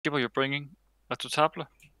Keep you bringing Retutable?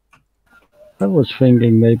 I was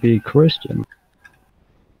thinking maybe Christian.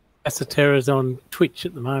 Esoterra's on Twitch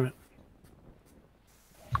at the moment.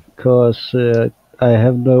 Because I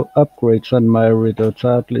have no upgrades on my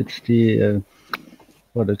Retutable. It's the,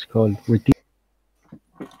 what it's called,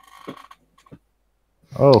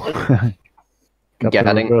 Oh, Captain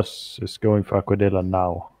Getting. Ross is going for Aquadilla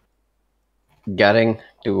now. Getting.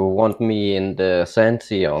 Do you want me in the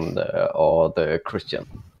Santi or the Christian?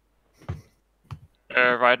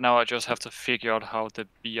 Right now, I just have to figure out how the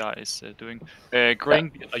BR is doing.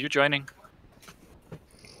 Green, are you joining?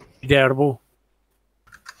 Terrible.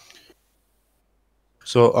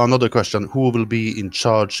 So another question: who will be in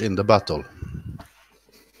charge in the battle?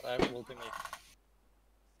 That will be me.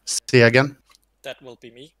 Say again. That will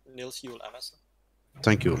be me, Niels Juel Andersen.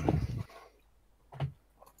 Thank you.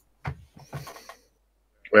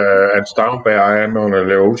 And Stavnberg, I am on a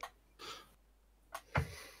level.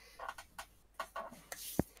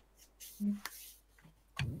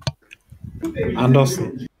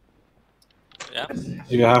 Andersen. Yeah.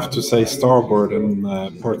 You have to say starboard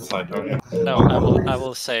and port side. No, I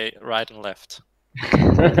will say right and left.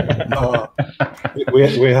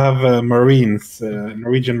 We have Marines,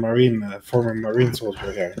 Norwegian Marine, former Marine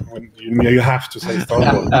soldier here. When you have to say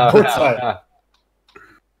starboard. Port side.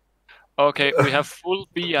 Okay, we have full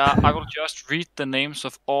BR. I will just read the names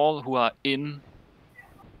of all who are in.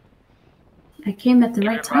 I came at the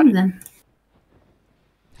right time then.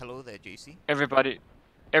 Hello there, JC. Everybody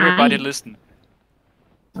Hi. listen.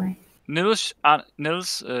 Sorry. Niels are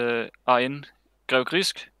in Grev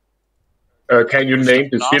Grisk. Can you name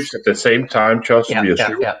the ships at the same time, just to be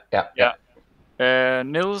sure? Yeah.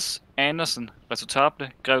 Niels Andersen,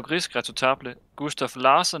 Retutable. Grev Grisk, Retutable. Gustav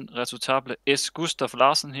Larsen, Retutable. Is Gustav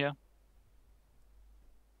Larsen here?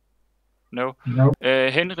 No.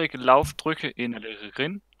 Henrik Lauf Drücke in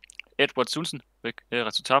Rekrin. Edward Sulsen,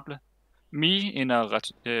 Retutable. Me in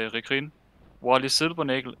Rekrin. Wally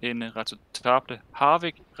Silbernagel in Retutable.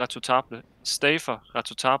 Harvik, Retutable. Stafer,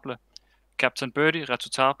 Retutable. Captain Birdie,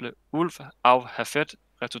 Retutable. Ulf af Hafet,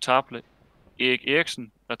 Retutable. Erik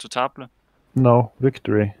Eriksen, Retutable. No,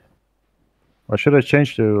 victory. Or should I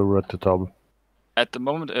change to Retutable? At the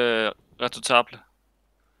moment, Retutable.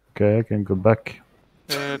 Okay, I can go back.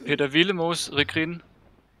 Peter Willemoos, Rekrin.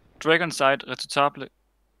 Dragonside, Retutable.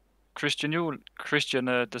 Christian Juel, Christian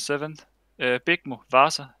the 7th. Bigmo,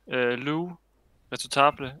 Vasa. Lou,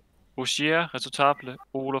 Retutable. Ogier, Retutable.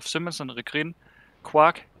 Olof Simonsen, Rekrin.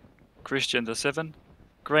 Quark, Christian the 7th.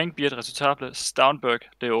 Grangbeard, Retutable. Staunberg,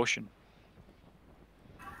 the Ocean.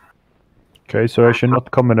 Okay, so I should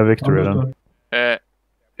not come in a victory then. Yeah,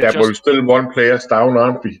 but we're still one player down,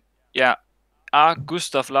 aren't we? Yeah. Are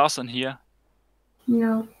Gustav Larsen here?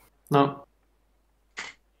 No. No.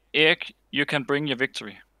 Erik, you can bring your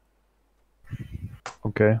victory.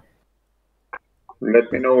 Okay.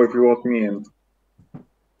 Let me know if you want me in.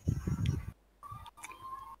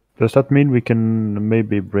 Does that mean we can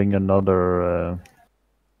maybe bring another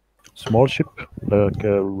small ship, like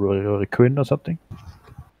a Requin or something?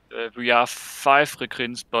 We are 5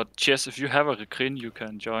 Rekrins, but Chess, if you have a Rekrin, you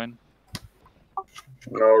can join.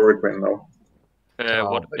 No, Requin, no.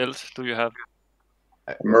 What else do you have?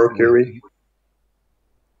 Mercury.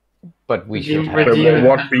 But we should have...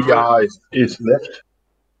 What BR is left?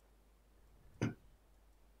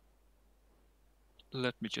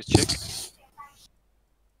 Let me just check.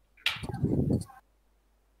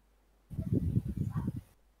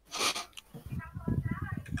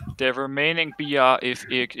 The remaining BR, if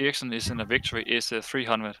Erik Eriksen is in a victory, is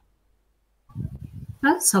 300.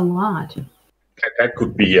 That's a lot. That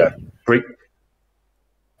could be a trick.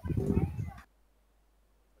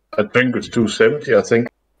 I think it's 270, I think.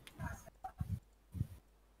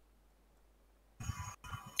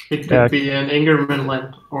 It could be an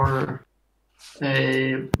Ingermanland or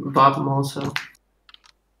a Vapen also.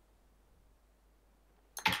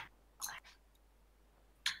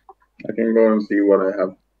 I can go and see what I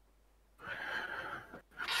have.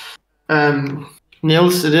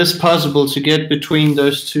 Niels, it is possible to get between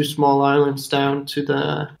those two small islands down to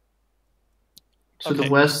the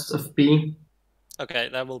west of B. Okay,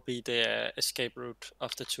 that will be the escape route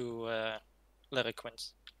of the two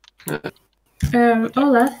Requins.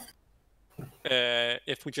 Olaf?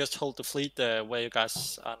 If we just hold the fleet where you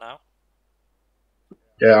guys are now.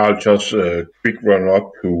 Yeah, I'll just quick run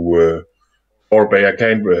up to Orbay. I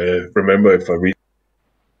can't remember if I read.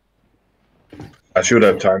 I should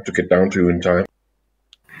have time to get down to you in time.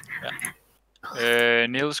 Yeah.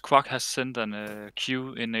 Niels Quack has sent an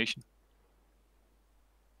queue in Nation.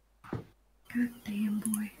 God damn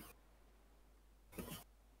boy.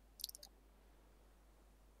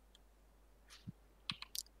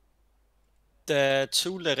 The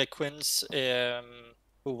 2 Lerequins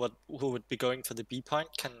who would be going for the B point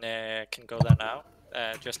can go there now,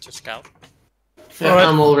 just to scout. Yeah, Alright.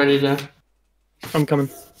 I'm already there. I'm coming.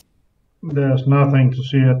 There's nothing to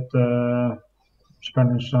see at the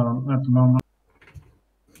Spanish zone at the moment.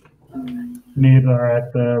 Neither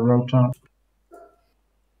at the Rotan.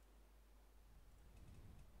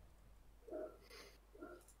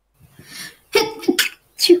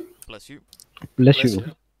 Bless you. Bless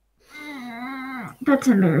you. That's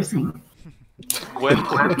embarrassing.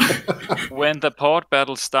 When the port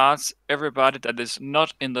battle starts, everybody that is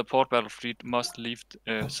not in the port battle fleet must leave,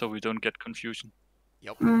 so we don't get confusion.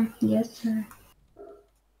 Yep. Yes, sir.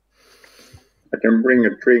 I can bring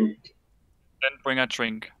a drink. Then bring a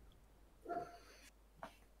drink.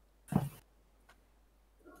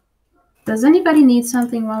 Does anybody need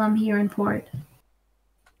something while I'm here in port?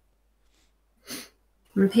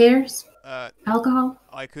 Repairs? Alcohol?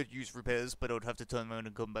 I could use repairs, but I would have to turn around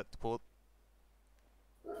and come back to port.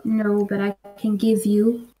 No, but I can give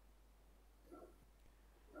you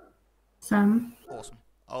some. Awesome.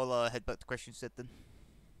 I'll head back to question set then.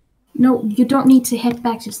 No, you don't need to head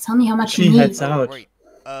back. Just tell me how much you need. She heads out. Right.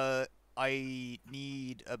 I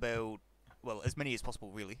need about, well, as many as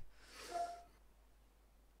possible, really.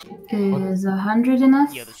 Is 100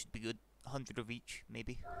 enough? Yeah, that should be good. 100 of each,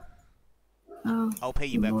 maybe. Oh, I'll pay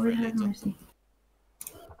you back Lord for it have later. mercy.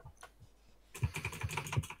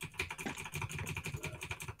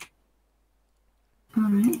 All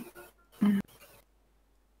right.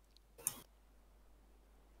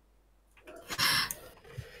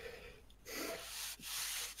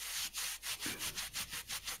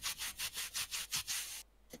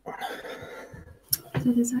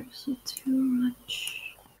 That is actually too much.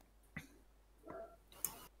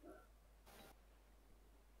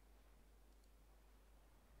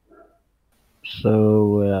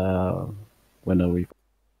 So, when are we?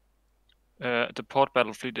 The port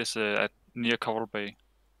battle fleet is at near Coral Bay.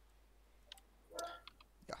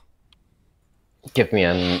 Give me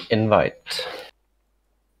an invite.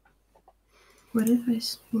 What if I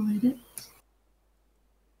split it?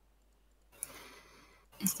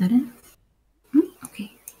 Is that it?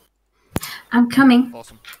 Okay. I'm coming.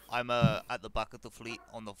 Awesome. I'm at the back of the fleet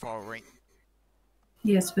on the far right.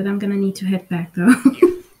 Yes, but I'm gonna need to head back though.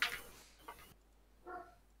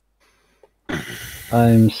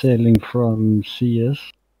 I'm sailing from CS.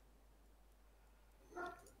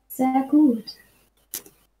 Sehr gut.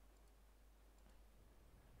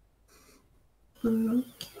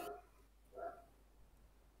 Okay.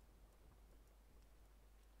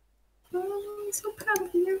 Oh, I'm so proud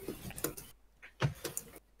of you.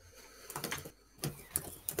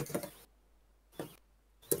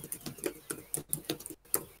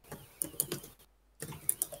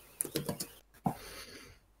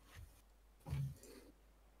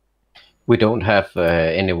 We don't have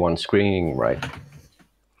anyone screening, right?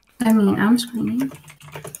 I mean, I'm screening.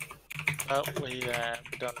 Well, we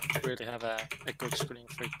don't really have a good screening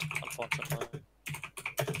fleet, unfortunately.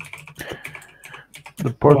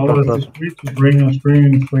 The port Well, battle. if we bring a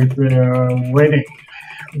screening fleet, we are waiting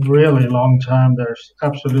really long time. There's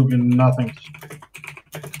absolutely nothing.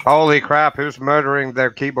 Holy crap, who's murdering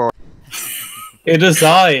their keyboard? It is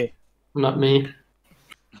I. Not me.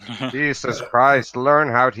 Jesus Christ, learn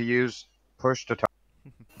how to use push to talk.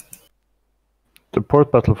 The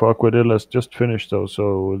port battle for Aquadilla has just finished though,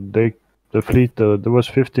 so the fleet, there was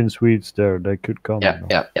 15 Swedes there. They could come. Yeah,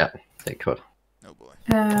 they could. Oh boy.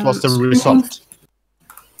 What's the result?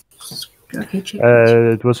 Okay, check.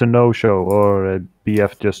 It was a no-show, or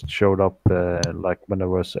BF just showed up like when there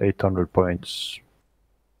was 800 points.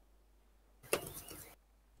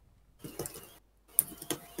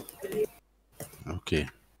 Okay.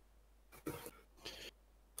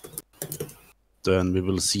 Then we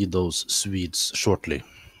will see those Swedes shortly.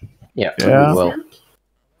 Yeah.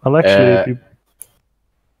 Well, actually,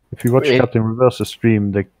 if you watch it- Captain Reverse's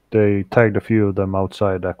stream, they tagged a few of them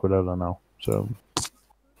outside Aquadilla now. So.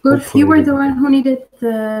 Good, you were the one who needed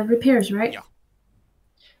the repairs, right?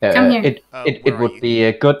 Yeah. Come here. It would be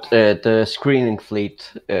a good the screening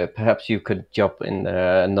fleet. Perhaps you could jump in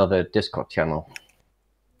another Discord channel.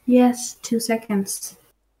 Yes, 2 seconds.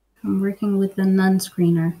 I'm working with the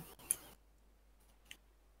non-screener.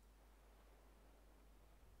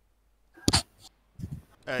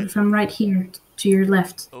 From right here to your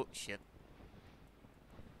left. Oh shit.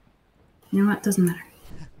 You know what? Doesn't matter.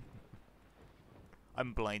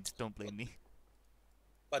 I'm blind, don't blame me.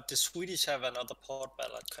 But the Swedish have another port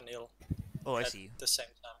battle at Cornel. Oh, I at see. the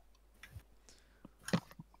same time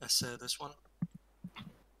as this one.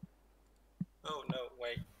 Oh no,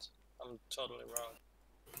 wait. I'm totally wrong.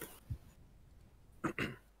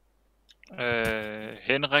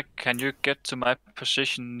 Henrik, can you get to my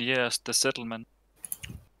position nearest the settlement?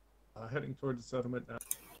 Heading toward the settlement now.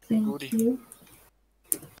 Thank you.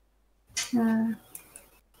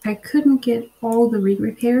 I couldn't get all the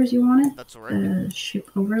repairs you wanted. That's alright. The ship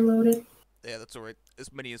overloaded. Yeah, that's alright.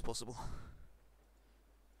 As many as possible.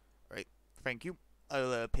 Right, thank you.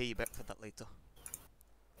 I'll pay you back for that later.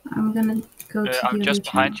 I'm gonna go to the I'm other just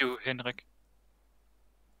behind channel. you, Henrik.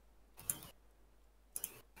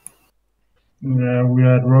 Yeah,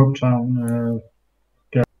 we're at Road Town.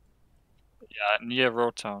 Yeah, near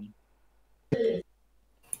Road Town.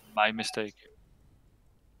 My mistake.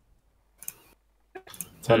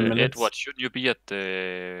 10 minutes. Edward, shouldn't you be at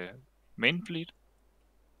the main fleet?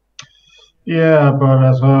 Yeah, but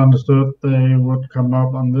as I understood, they would come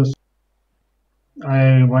up on this.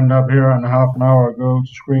 I went up here and half an hour ago to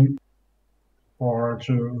screen or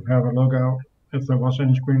to have a look out if there was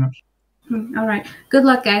any screeners. All right. Good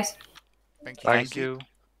luck, guys. Thank you. Thank you.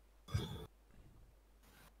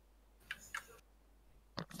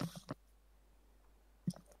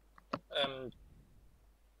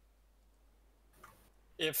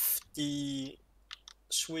 If the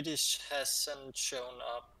Swedish hasn't shown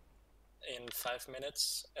up in 5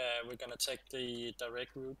 minutes, we're gonna take the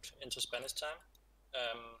direct route into Spanish time.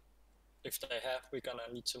 If they have, we're gonna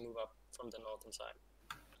need to move up from the northern side.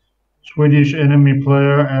 Swedish enemy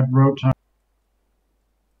player at Road Town.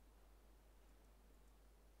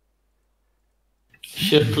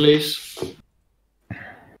 Ship, please.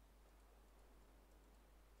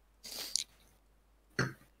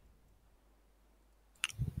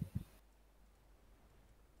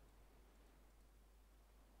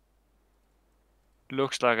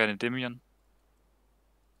 Looks like an Endymion.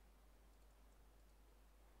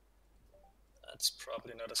 That's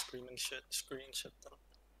probably not a screening ship then.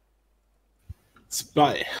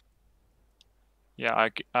 Spy. Yeah,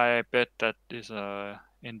 I bet that is a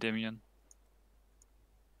Endymion.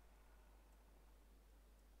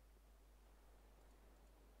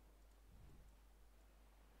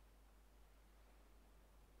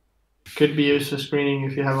 Could be used for screening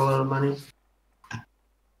if you have a lot of money.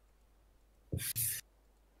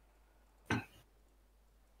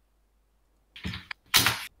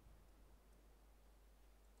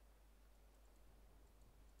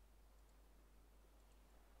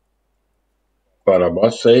 But I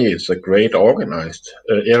must say, it's a great organized.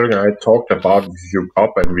 Eric and I talked about if you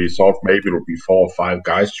up, and we thought maybe it would be 4 or 5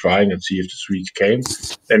 guys trying and see if the Swedes came.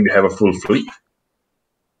 Then we have a full fleet.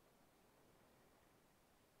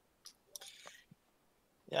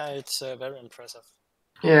 Yeah, it's very impressive.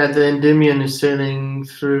 Yeah, the Endymion is sailing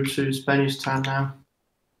through to Spanish Town now.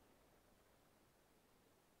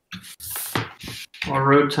 Or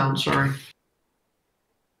Road Town, sorry.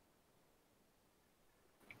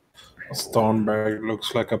 Starnberg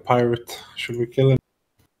looks like a pirate. Should we kill him?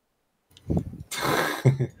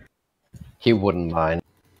 He wouldn't mind.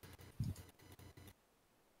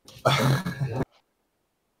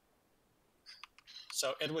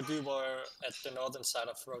 So, Edward, you were at the northern side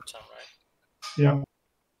of Road Town, right? Yeah.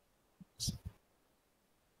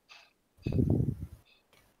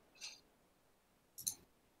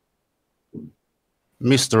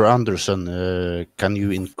 Mr. Anderson, can you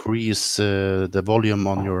increase the volume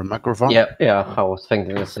on your microphone? Yeah, I was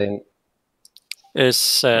thinking the same.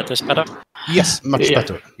 Is this better? Yes, much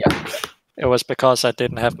better. Yeah. It was because I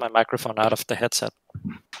didn't have my microphone out of the headset.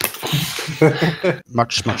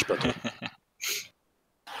 much better.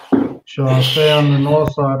 Shall I stay on the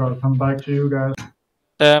north side or come back to you guys?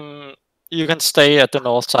 You can stay at the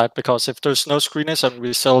north side, because if there's no screeners and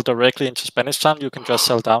we sell directly into Spanish Town, you can just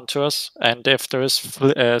sell down to us. And if there is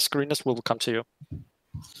screeners, we will come to you.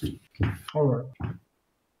 All right.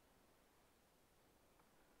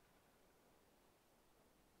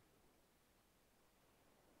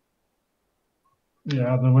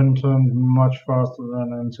 Yeah, the wind turned much faster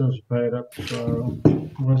than anticipated, so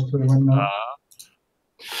west to the wind now.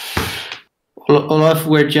 Olaf,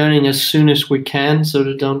 we're joining as soon as we can, so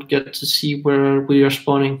they don't get to see where we are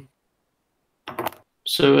spawning.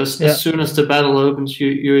 So as soon as the battle opens,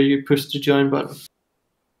 you push the join button.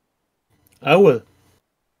 I will.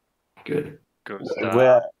 Good. Good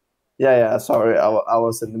Where? Yeah. Sorry, I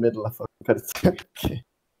was in the middle of a competitive. Okay.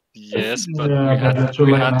 Yes, but Yeah,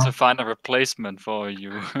 we had to find a replacement for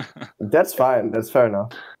you. That's fine. That's fair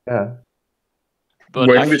enough. Yeah. But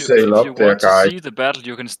When if we you sail up want there, to guys. see the battle,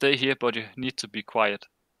 you can stay here, but you need to be quiet.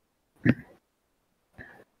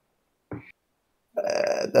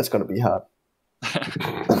 That's gonna be hard.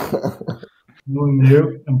 Knowing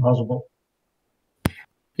you, impossible.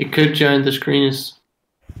 You could join the screeners.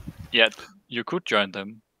 Yeah, you could join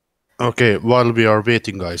them. Okay, while we are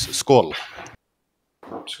waiting, guys, skål.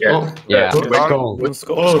 Yeah.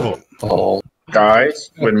 Skål. Guys,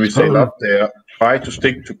 when we sail up there, try to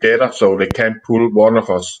stick together so they can't pull one of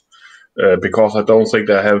us. Because I don't think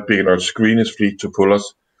they have big enough screeners fleet to pull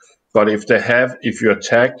us. But if they have, if you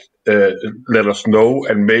attack, let us know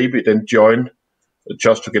and maybe then join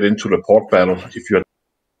just to get into the port battle. If you're,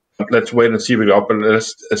 let's wait and see if we're up and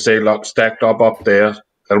let's sail up, stacked up there.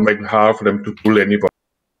 That'll make it hard for them to pull anybody.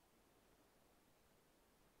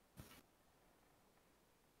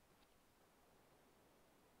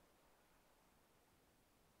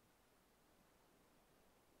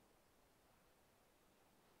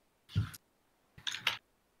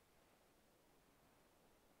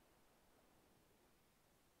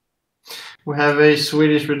 We have a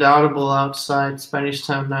Swedish redoubtable outside Spanish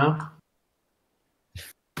town now.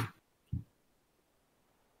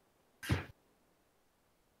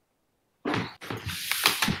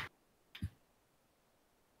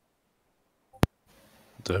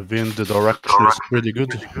 The wind direction is pretty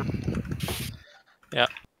good. Yeah,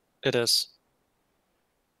 it is.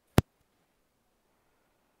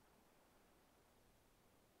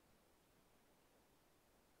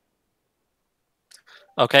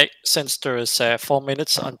 Okay, since there is 4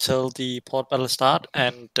 minutes until the port battle start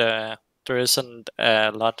and there isn't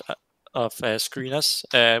a lot of screeners,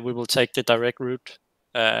 we will take the direct route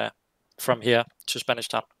from here to Spanish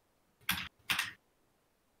Town.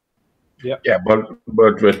 Yeah, but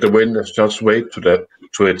with the wind, let's just wait to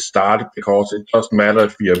it start because it doesn't matter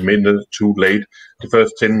if we are a minute too late. The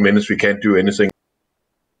first 10 minutes we can't do anything.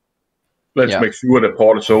 Let's make sure the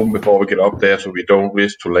port is open before we get up there so we don't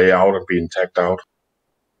risk to lay out and being tagged out.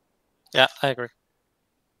 Yeah, I agree.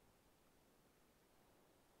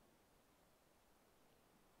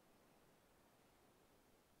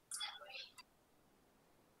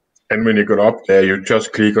 And when you get up there, you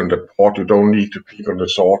just click on the port. You don't need to click on the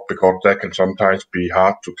sword because that can sometimes be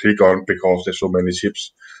hard to click on because there's so many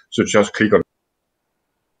ships. So just click on.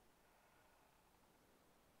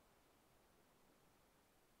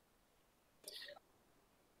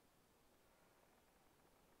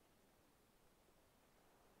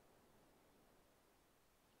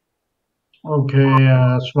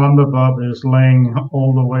 Okay, Swamper Bob is laying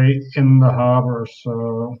all the way in the harbor,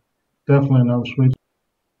 so definitely no Swedish.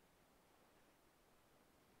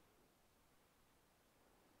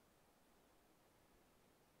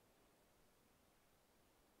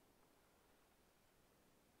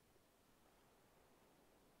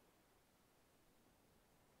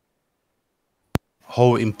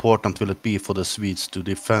 How important will it be for the Swedes to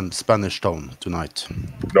defend Spanish Town tonight?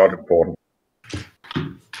 Not important.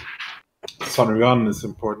 Sun Run is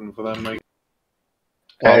important for them.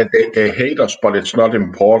 They hate us, but it's not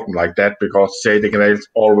important like that because say they can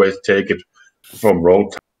always take it from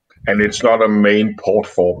road, and it's not a main port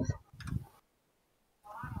for them.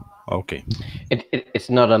 Okay. It's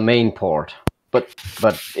not a main port, but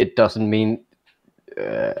it doesn't mean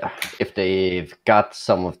if they've got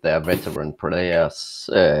some of their veteran players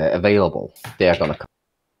available, they are gonna come.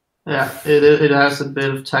 Yeah, it has a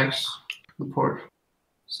bit of tax, the port,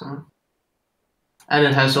 so, and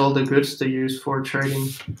it has all the goods they use for trading.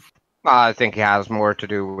 I think it has more to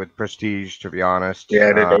do with prestige, to be honest.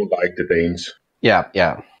 Yeah, they don't like the Danes. Yeah.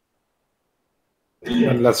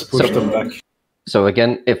 And let's push them back. So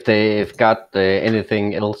again, if they've got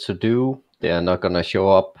anything else to do, they are not gonna show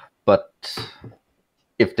up. But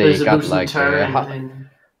if they got like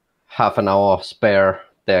half an hour spare,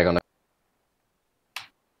 they're gonna.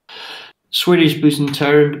 Swedish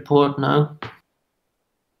Bucentaur in the port now.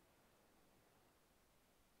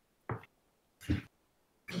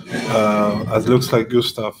 It looks like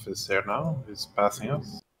Gustav is here now. He's passing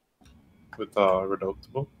us with a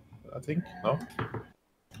redoubtable, I think. No?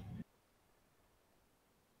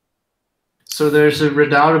 So there's a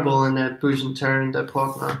redoubtable in that Bucentaur in the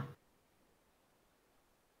port now.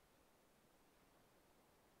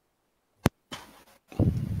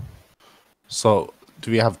 So,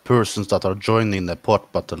 do we have persons that are joining the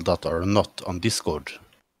port battle that are not on Discord?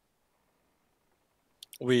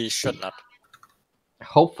 We should not.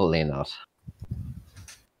 Hopefully not.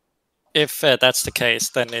 If that's the case,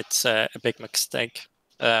 then it's a big mistake.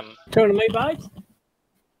 Turn to me, babes.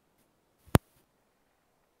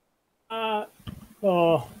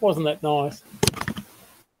 Oh, wasn't that nice?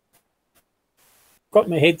 Got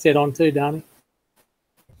my headset on too, Danny.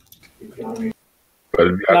 Well, we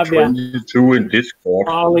are 22 in Discord.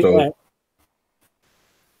 So.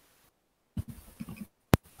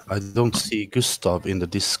 I don't see Gustav in the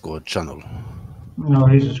Discord channel. No,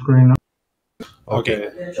 he's a screener.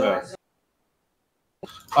 Okay. Yeah.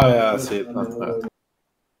 Oh, yeah, I see it now.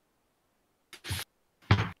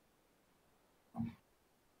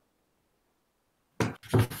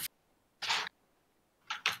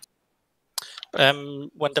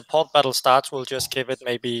 When the port battle starts, we'll just give it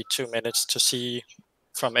maybe 2 minutes to see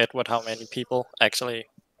from Edward how many people actually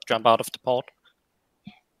jump out of the port.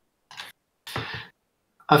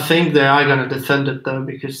 I think they are going to defend it though,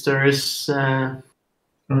 because there is a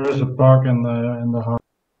bug in the hull.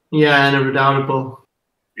 Yeah, and a redoubtable.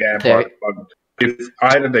 Yeah, but if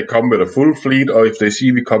either they come with a full fleet or if they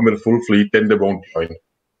see we come with a full fleet, then they won't join.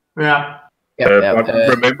 Yeah. But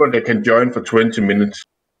remember, they can join for 20 minutes.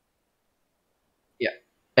 Yeah,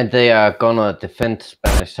 and they are gonna defend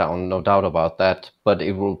Spanish Town, no doubt about that. But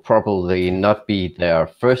it will probably not be their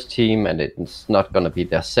first team, and it's not gonna be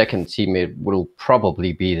their second team. It will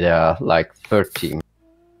probably be their third team.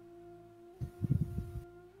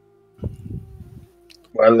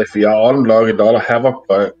 Well, if we are unlucky, another Havoc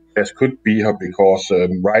guys could be here because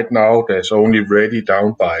right now there's only ready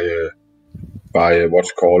down by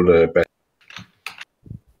what's called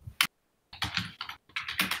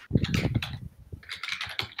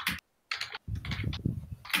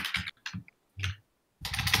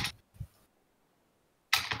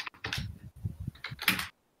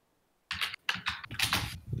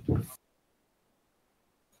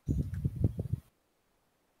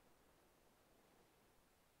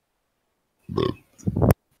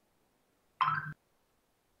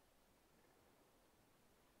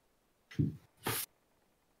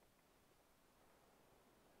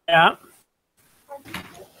Yeah.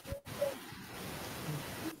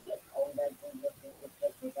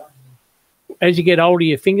 As you get older,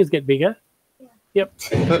 your fingers get bigger. Yep.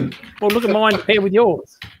 Well, look at mine paired with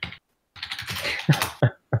yours.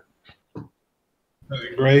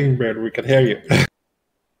 Graying beard, we can hear you.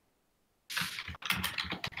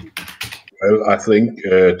 Well, I think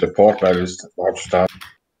the port battle is about to start.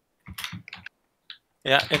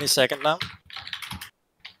 Yeah, any second now.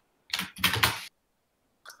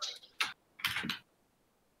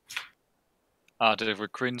 Are the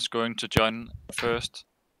recruits going to join first?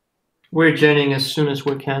 We're joining as soon as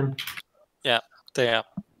we can. Yeah, they are.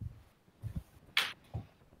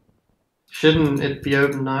 Shouldn't it be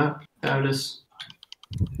open now? There it is.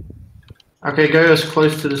 Okay, go as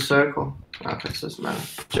close to the circle. Okay, it doesn't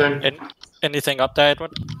matter. Join. Anything up there,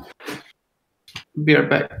 Edward? Be right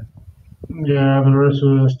back. Yeah, there is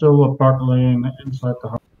still a bug inside the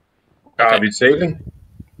hull. Are we sailing?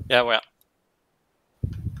 Yeah, we are.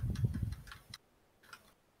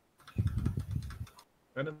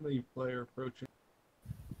 Enemy player approaching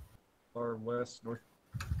far west, north.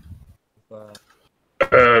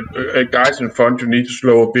 Guys in front, you need to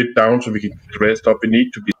slow a bit down so we can get the rest up. We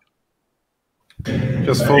need to be.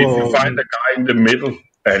 Just If follow. you find a guy in the middle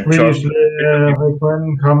and Please,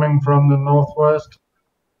 Recon coming from the northwest.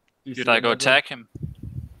 Should I go attack him?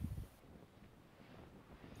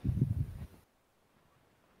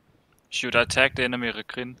 Should I attack the enemy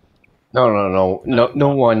recruit? No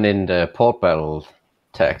one in the port battle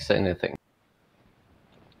attacks anything.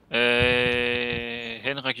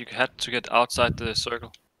 Henrik, you had to get outside the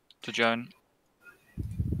circle to join.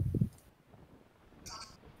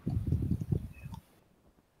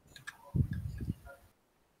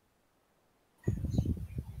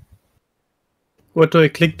 What do I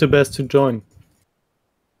click the best to join?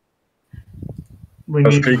 We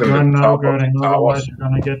need to join now, Gerding, otherwise you're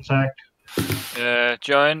gonna get tagged.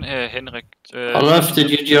 Join Henrik. Olaf, did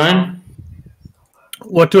you join?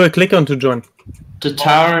 What do I click on to join? The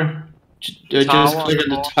tower. Just click on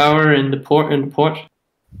the tower in the port.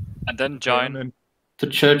 And then join. The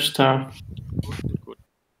church tower. Good.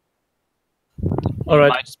 All right.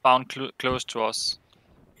 Might spawn close to us.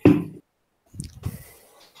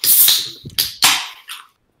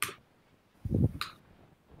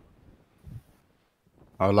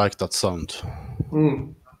 I like that sound.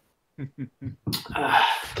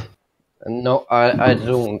 No, I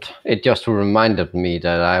don't. It just reminded me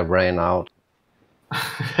that I ran out.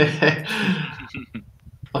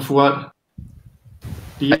 Of what?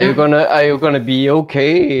 Are you gonna be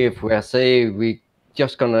okay if we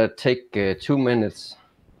just gonna take 2 minutes?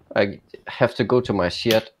 I have to go to my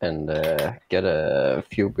shed and get a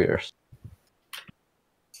few beers.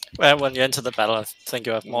 Well, when you enter the battle, I think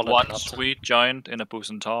you have more than one enough. suite joined in a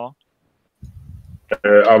Busentar.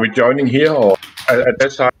 Are we joining here or at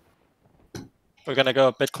that side? We're gonna go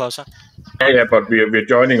a bit closer. Yeah, but we're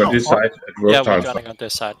joining on this side at Yeah, we're Rostown. joining on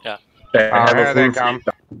this side. Yeah. Here they come.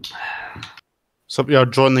 So we are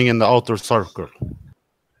joining in the outer circle.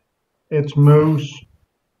 It's Moose.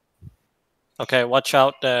 Okay, watch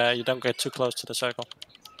out. You don't get too close to the circle.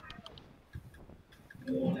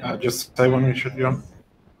 Just say when we should jump.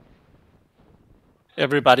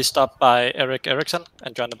 Everybody stop by Eric Eriksson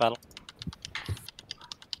and join the battle.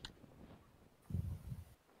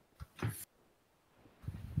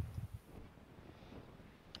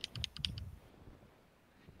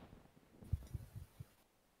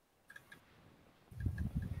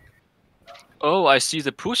 Oh, I see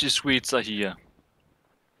the pussy sweets are here.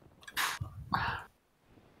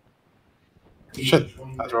 Shit,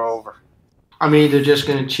 I drove over. I mean, they're just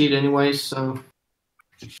gonna cheat anyway, so.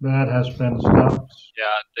 That has been stopped.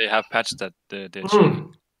 Yeah, they have patched that they're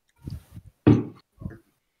cheating.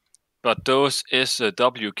 But those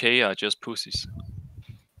SWK are just pussies.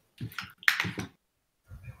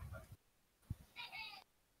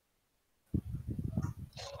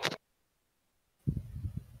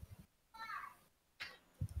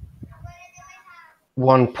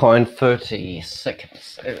 .30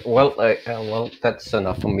 seconds. Well, that's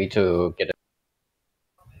enough for me to get it.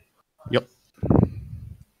 Yep.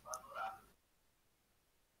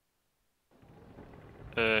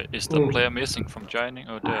 Is the player missing from joining?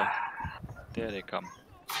 Oh, there they come.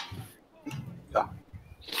 Yeah.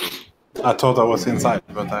 I thought I was inside,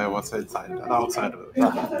 but I was inside and outside of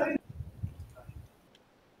it.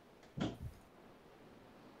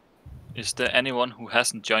 Is there anyone who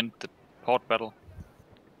hasn't joined the port battle?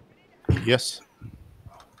 Yes.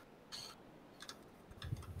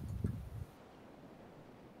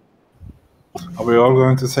 Are we all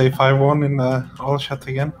going to say 5-1 in the all chat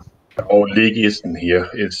again? Oh, League isn't here.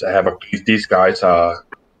 It's these guys are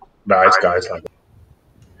nice guys like.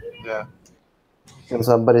 Yeah. Can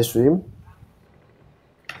somebody stream?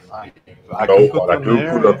 I no, but I do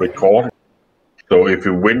put up recording. So if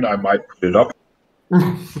you win, I might put it up.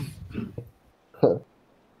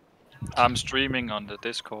 I'm streaming on the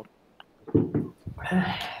Discord.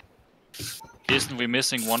 Isn't we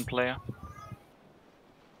missing one player?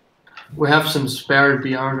 We have some spare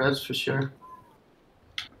BR, that's for sure.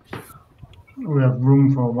 We have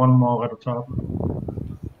room for one more at the top.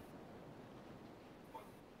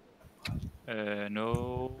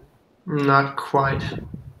 No. Not quite.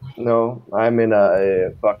 No, I'm in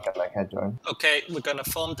a bug and I can't join. Okay, we're gonna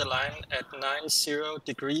form the line at 90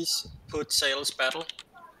 degrees, put sails battle,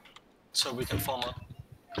 so we can form up.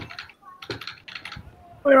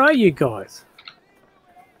 Where are you guys?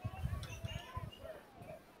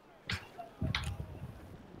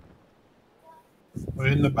 We're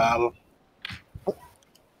in the battle.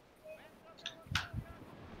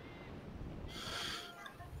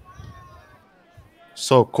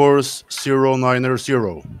 So course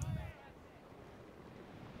 090.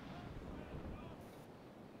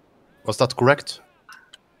 Was that correct?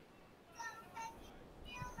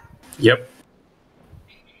 Yep.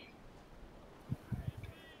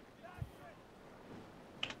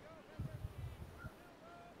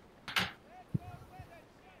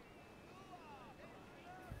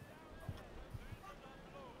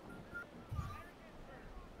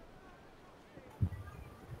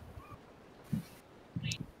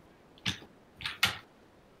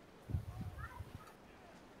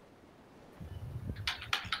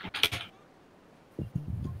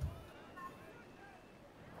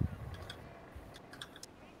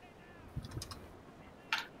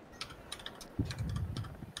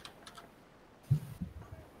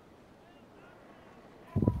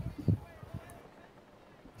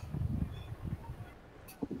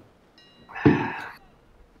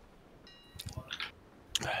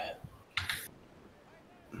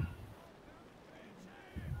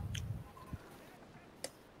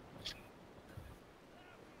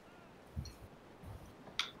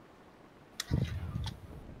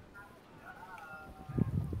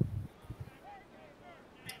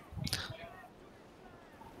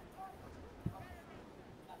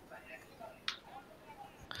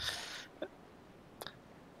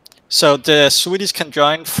 So the Swedish can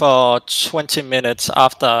join for 20 minutes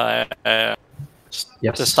after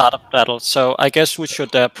the start of battle. So I guess we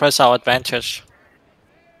should press our advantage.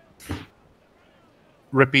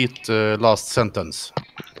 Repeat the last sentence.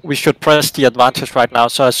 We should press the advantage right now.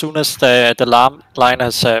 So as soon as the alarm line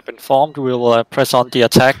has been formed, we will press on the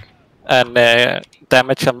attack and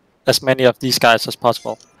damage as many of these guys as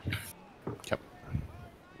possible. Yep.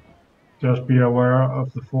 Just be aware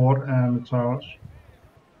of the fort and the towers.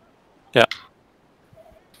 Yeah.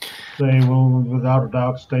 They will, without a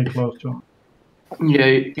doubt, stay close to them.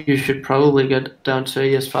 Yeah, you should probably get down to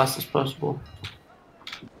A as fast as possible.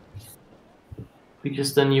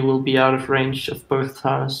 Because then you will be out of range of both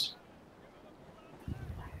towers.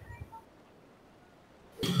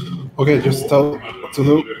 Okay, just tell what to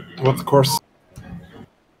do. What course?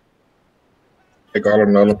 I got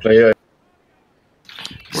another player.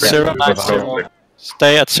 090.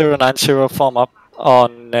 Stay at 090. Form up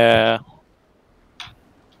on.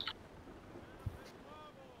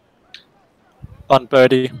 On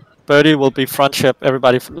Birdie. Birdie will be front ship.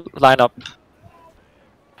 Everybody line up.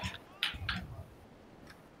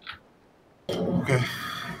 Okay.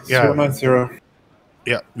 Yeah. 090.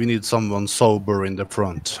 Yeah, we need someone sober in the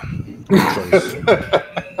front.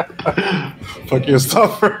 Fuck you,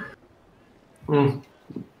 Stoffer. I'm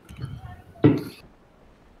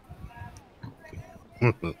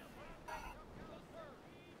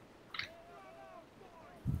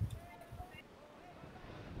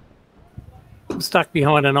stuck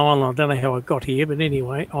behind an island. I don't know how I got here, but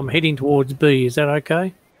anyway, I'm heading towards B. Is that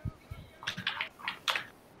okay?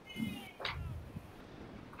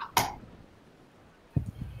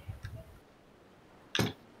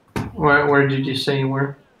 Where did you say you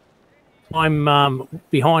were? I'm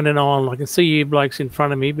behind an island. I can see you blokes in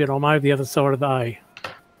front of me, but I'm over the other side of A.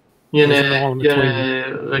 You There's an island between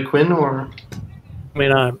you. the Quinn or? I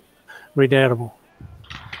mean, Redoubtable.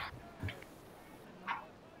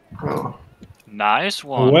 Oh. Nice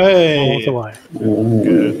one. Away. Away.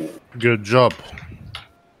 Good job.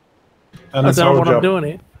 And I it's don't know our what I'm job. doing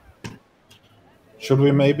here. Should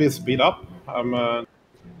we maybe speed up? NJ.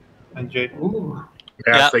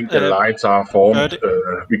 I think the lines are formed.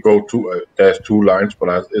 We go to there's 2 lines,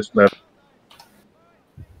 but it's not.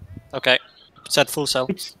 Okay, set full sail.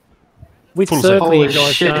 Which circle you Holy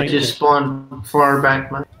guys shit, going it just to? spawned far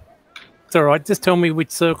back, man. It's all right. Just tell me which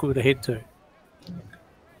circle to head to.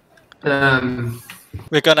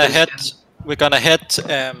 We're gonna head. We're gonna head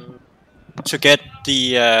to get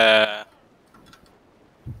the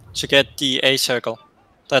A circle.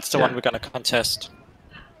 That's the one we're gonna contest.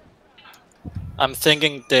 I'm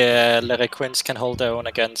thinking the Lerequins can hold their own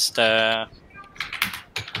against.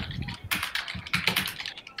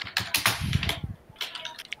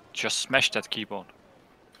 Just smash that keyboard.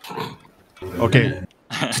 Okay,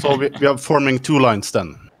 so we are forming 2 lines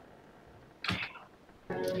then.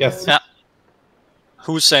 Yes. Yeah.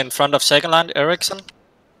 Who's in front of second line? Ericsson?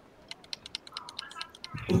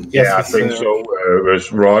 Yeah, I think so.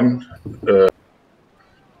 There's Ron.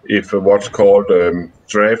 If what's called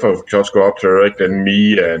Drafer just go up to Eric, then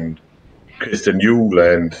me and Christian Juhl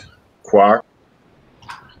and Quark.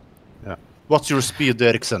 Yeah. What's your speed,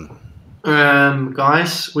 Ericsson?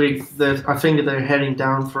 Guys, I think they're heading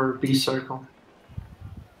down for B circle.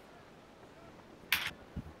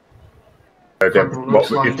 If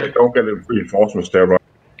they don't get reinforcements, they're right.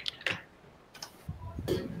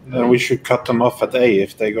 Then we should cut them off at A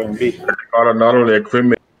if they're going B. They got another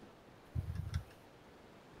equipment.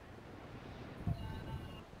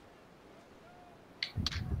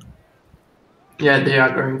 Yeah, they are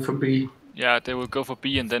going for B. Yeah, they will go for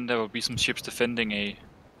B, and then there will be some ships defending A.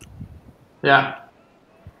 Yeah.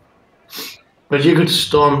 But you could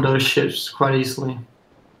storm those ships quite easily.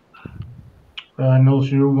 Nils,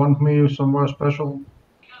 you want me somewhere special?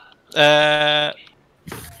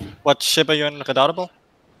 What ship are you in? Redoubtable?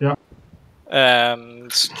 Yeah.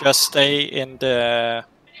 Just stay in the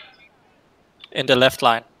left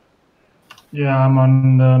line. Yeah, I'm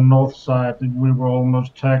on the north side. We were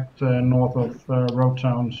almost tagged north of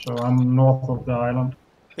Roadtown, so I'm north of the island.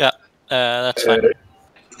 Yeah, that's fine.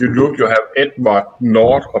 If you look, you have Edward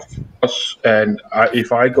north of us, and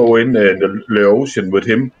if I go in the ocean with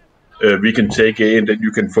him, we can take A, and then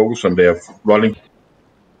you can focus on their running.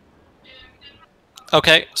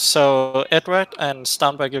 Okay, so Edward and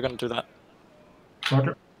Starnberg, you're gonna do that.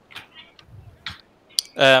 Roger.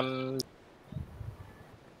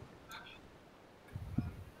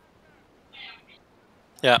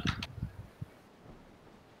 Yeah.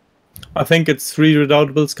 I think it's 3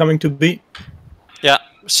 Redoubtables coming to B. Yeah,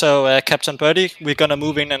 so Captain Birdie, we're gonna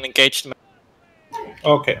move in and engage them.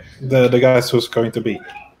 Okay, the guys who's going to B.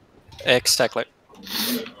 Exactly.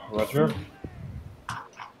 Roger.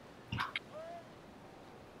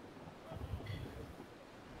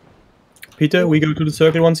 Peter, we go to the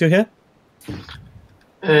circle once you're here?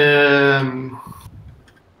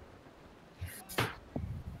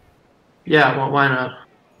 Yeah, well, why not?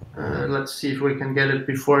 Let's see if we can get it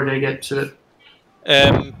before they get to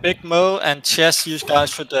it. Big Mo and Chess, you guys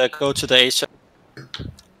should go to the A circle.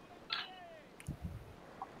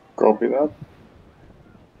 Copy that.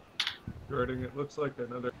 Jordan, it looks like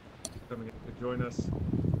another coming in to join us.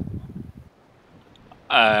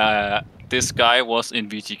 This guy was in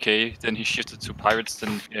VTK, then he shifted to Pirates,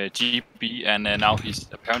 then GB, and now he's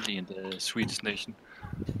apparently in the Swedish nation.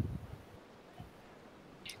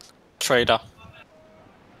 Trader.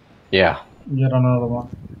 Yeah. Yet another one.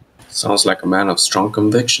 Sounds like a man of strong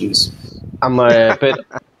convictions. I'm a bit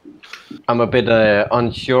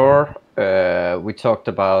unsure. We talked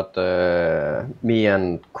about me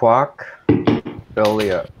and Quark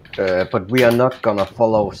earlier, but we are not gonna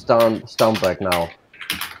follow Starnberg now.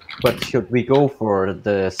 But should we go for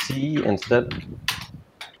the C instead?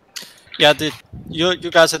 Yeah,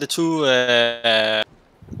 you guys are the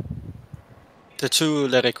The two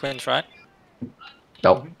Lyric Queens, right?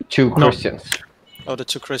 No, two Christians. Oh, the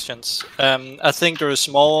two Christians. I think there is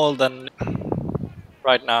more than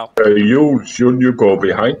right now. Shouldn't you go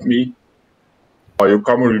behind me? Or you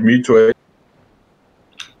come with me to A?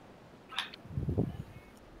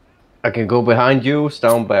 I can go behind you,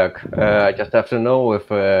 Stoneberg. I just have to know if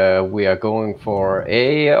we are going for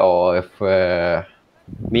A or if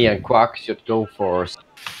me and Quack should go for.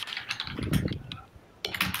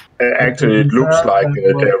 Actually, it looks like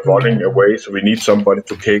they're running away, so we need somebody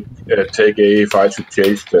to take A if I should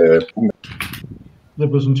chase the. The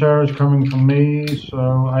Bucentaur is coming from me,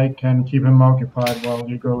 so I can keep him occupied while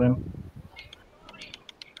you go in.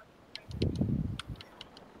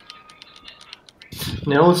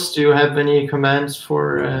 Nils, do you have any commands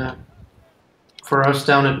for us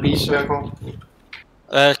down at B circle?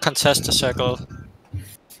 Contest the circle.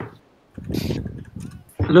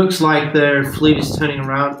 Looks like their fleet is turning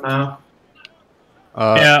around now.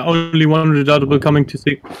 Yeah, only one redoubtable coming to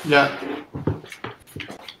C. Yeah.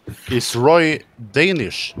 Is Roy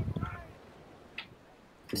Danish?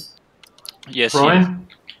 Yes. Roy? Yes.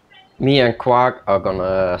 Me and Quark are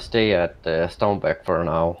gonna stay at Stoneback for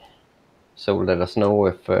now. So let us know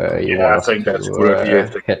if you want us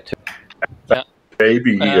to head to.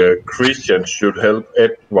 Maybe Christian should help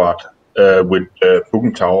Edward with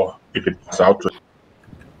Booking Tower if it goes out to.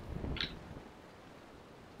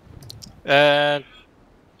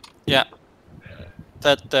 Yeah.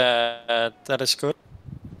 That is good.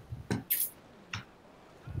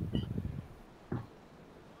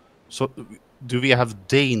 So, do we have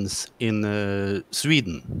Danes in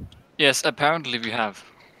Sweden? Yes, apparently we have.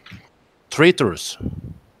 Traitors.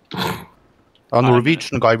 A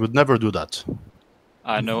Norwegian guy would never do that.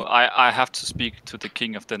 I know. I have to speak to the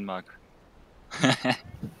King of Denmark.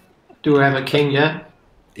 Do we have a king yet?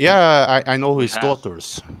 Yeah, I know his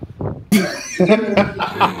daughters.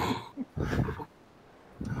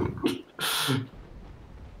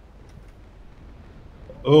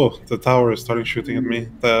 Oh, the tower is starting shooting at me.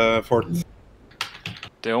 The fort.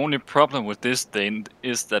 The only problem with this Dane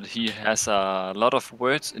is that he has a lot of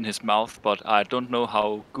words in his mouth, but I don't know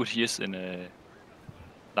how good he is in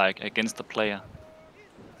like against the player.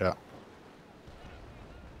 Yeah.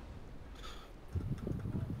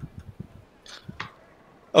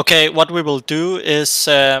 Okay, what we will do is,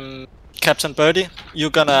 Captain Birdie,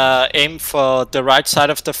 you're gonna aim for the right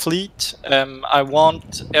side of the fleet. I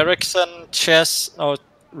want Ericsson,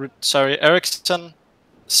 Ericsson,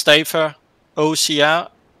 Stafer, OCR,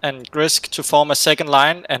 and Grisk to form a second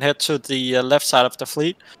line and head to the left side of the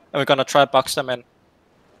fleet, and we're gonna try box them in.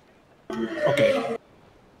 Okay.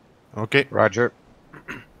 Okay. Roger.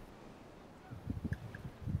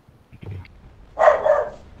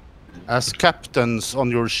 As captains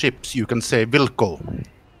on your ships, you can say Vilko.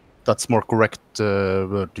 That's more correct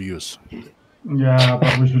word to use. Yeah,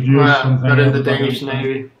 but we should use something. Not in the Danish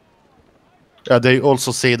Navy. Yeah, they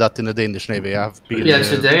also say that in the Danish Navy. I've been, Yeah,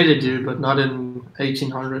 today they do, but not in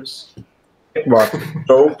 1800s. But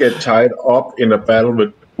don't get tied up in a battle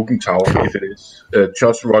with Booking Tower if it is.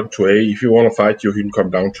 Just run to A. If you want to fight, you can come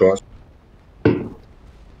down to us.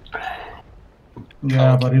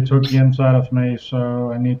 Yeah, but he took the inside of me,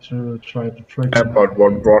 so I need to try to trick him. But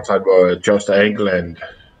one broadside was just angle and.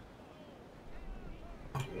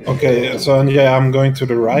 Okay, so yeah, I'm going to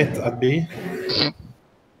the right at B.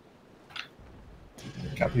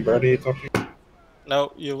 Captain Birdie talking.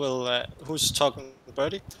 No, you will. Who's talking,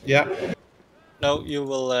 Birdie? Yeah. No, you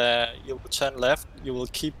will turn left. You will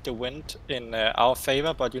keep the wind in our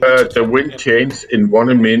favor, but you need to The wind changes in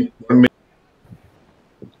 1 minute.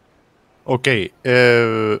 Okay,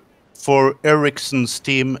 for Ericsson's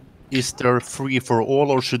team, is there free for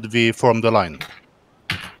all, or should we form the line?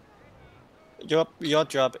 Your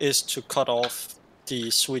job is to cut off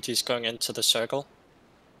the Sweeties going into the circle,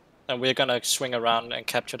 and we're gonna swing around and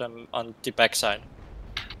capture them on the backside.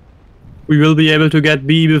 We will be able to get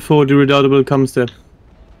B before the redoubtable comes there.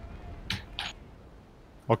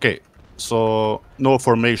 Okay, so no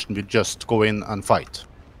formation, we just go in and fight.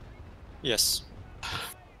 Yes.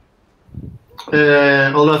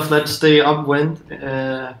 Olaf, let's stay upwind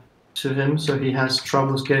to him, so he has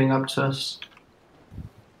troubles getting up to us.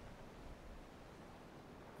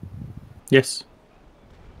 Yes.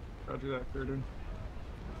 I'll do that, Gurdon.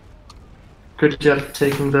 Good job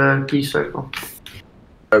taking the B circle.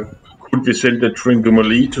 Could we send the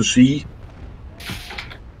Trincomalee to sea?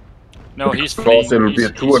 No, he's fleeing. Because it will be a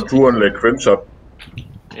 2-2 on the Crimson.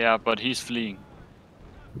 Yeah, but he's fleeing.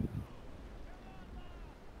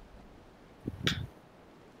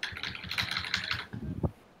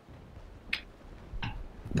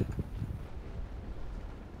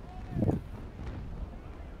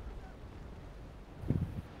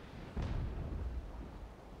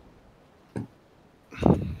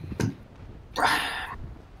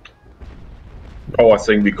 now I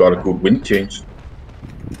think we got a good wind change.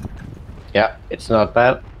 Yeah, it's not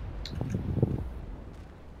bad.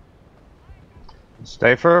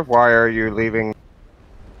 Stafer, why are you leaving?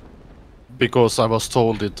 Because I was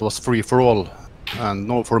told it was free for all and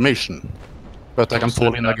no formation. But I can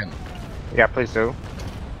fall in again. Yeah, please do.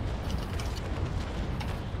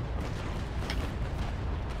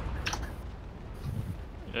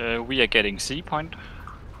 We are getting C point.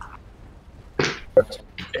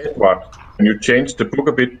 Edward, can you change the book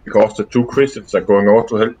a bit because the two Christians are going over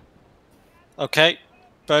to help? Okay,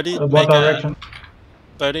 Birdie, What make direction?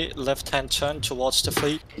 Birdie, left-hand turn towards the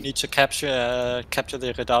fleet. You need to capture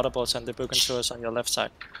the redoubtables and the bucentaurs on your left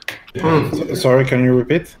side. Sorry, can you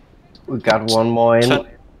repeat? We got one more in.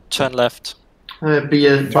 Turn left. Be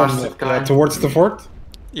a bastard guy. Towards the fort?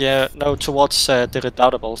 Yeah, no, towards the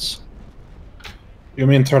redoubtables. You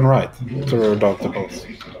mean turn right to the redoubtables?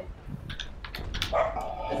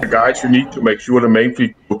 Guys, you need to make sure the main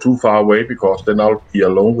fleet go too far away because then I'll be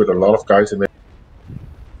alone with a lot of guys in there.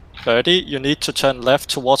 Birdie, you need to turn left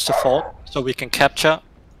towards the fort so we can capture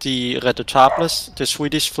the redoutables, the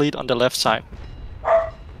Swedish fleet on the left side.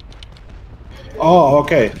 Oh,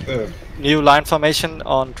 okay. New line formation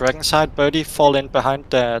on Dragon side. Birdie, fall in behind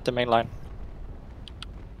the main line.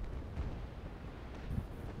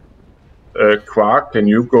 Quark, can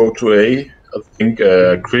you go to A? I think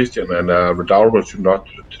Christian and Redoubtable should not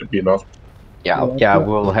be enough. Yeah,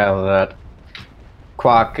 we'll have that.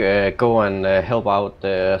 Quark, go and help out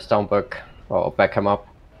Stoneberg, or back him up.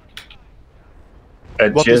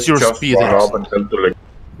 And What is your speed? run up and help the leg.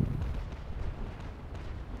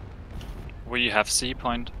 We have C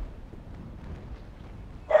point.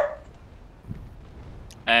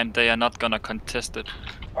 And they are not gonna contest it.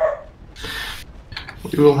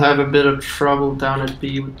 We will have a bit of trouble down at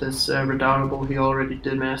B with this redoubtable. He already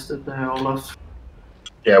demastered Olaf.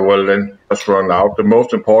 Yeah, well then, just run out. The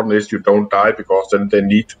most important is you don't die because then they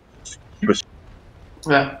need to keep us.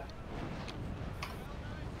 Yeah.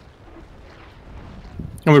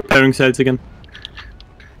 I'm repairing cells again.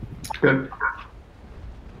 Good.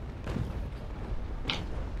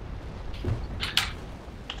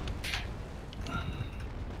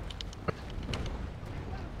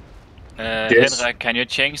 Yes. Henrik, can you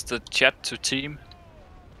change the chat to team?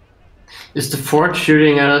 Is the fort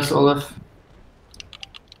shooting at us, Olaf?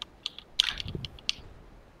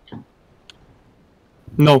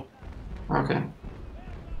 No. Okay.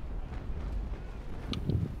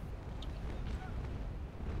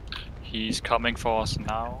 He's coming for us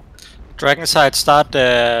now. Dragon side, start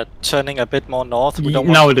turning a bit more north. We don't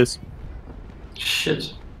Now it is.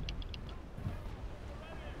 Shit.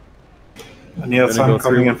 And you have some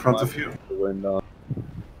coming in front of you.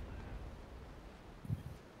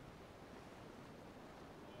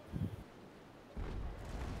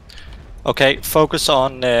 Okay, focus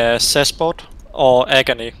on Cessport or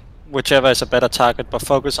Agony, whichever is a better target, but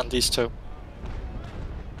focus on these two.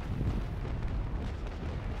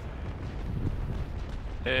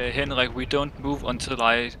 Henrik, we don't move until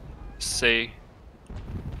I say.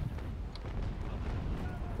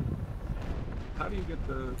 How do you get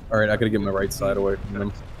the... Alright, I gotta get my right side away from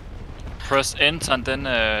them. Press Enter and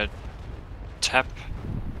then tap.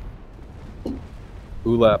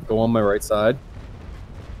 Ulap, go on my right side.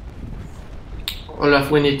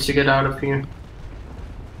 Olaf, we need to get out of here.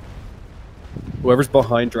 Whoever's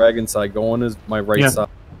behind Dragon side, go on my right side.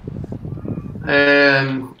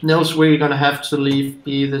 Nils, we're gonna have to leave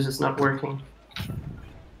B. This is not working.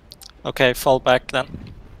 Okay, fall back then.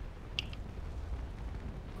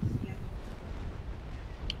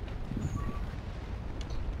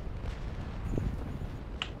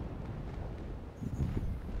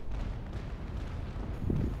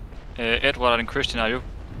 Edward and Christian, are you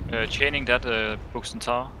chaining that books and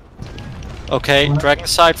tower? Okay, Dragon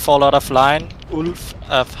side, fall out of line. Ulf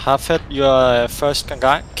of Hafet, your first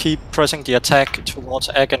guy. Keep pressing the attack towards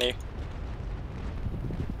Agony.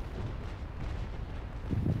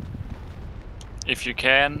 If you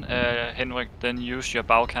can, Henrik, then use your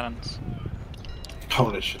bow cannons.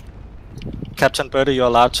 Holy shit. Captain Birdie, you're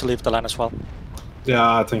allowed to leave the line as well.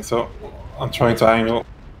 Yeah, I think so. I'm trying to angle.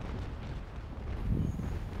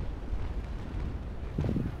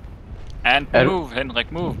 And move,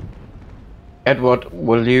 Henrik, move. Edward,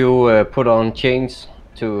 will you put on chains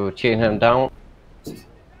to chain him down?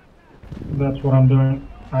 That's what I'm doing.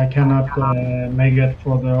 I cannot make it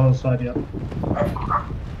for the other side yet.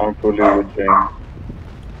 I'm fully with Jane.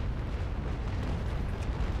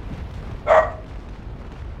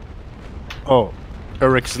 Oh,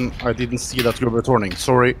 Ericsson, I didn't see that you were returning.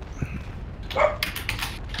 Sorry.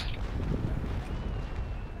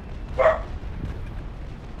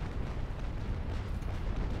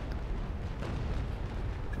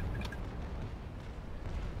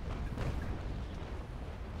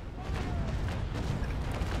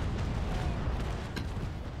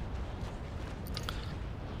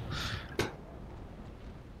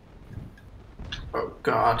 Oh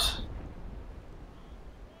God.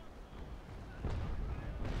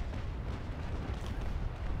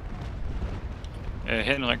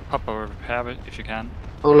 Henrik, pop a repair it if you can.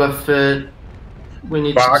 Olaf, we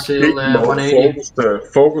need to Bare sail klik mod 180.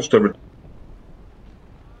 Focus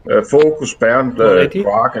Bernd, 180?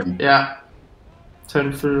 Quark. Yeah.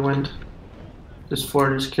 Turn through the wind. This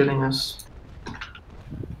fort is killing us.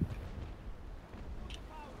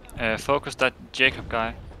 Focus that Jacob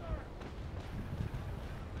guy.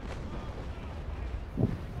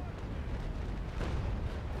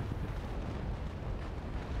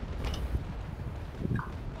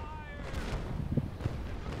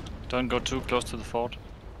 Don't go too close to the fort.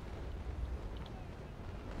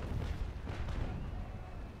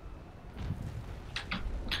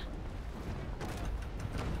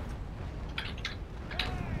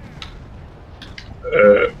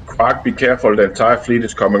 Quark, be careful, the entire fleet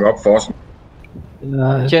is coming up for us.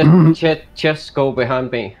 Just go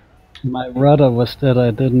behind me. My rudder was dead,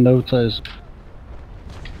 I didn't notice.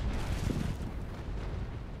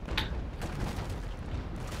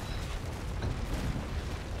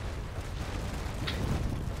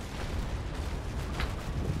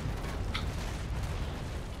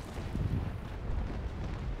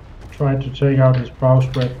 Tried to take out his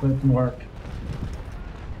bowsprit, didn't work.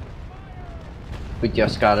 We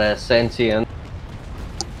just got a sentient.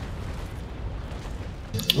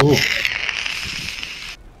 Ooh.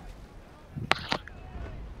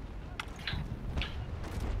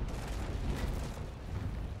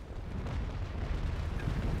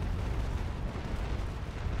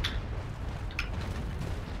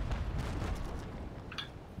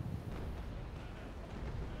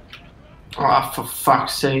 Oh, for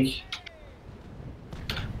fuck's sake.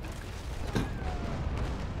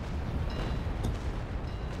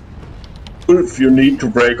 If you need to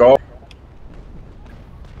break off.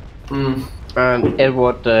 And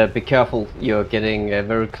Edward, be careful. You're getting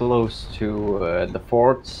very close to the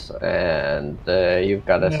forts, and you've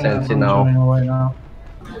got a sensi now. Away now.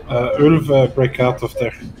 Ulf, break out of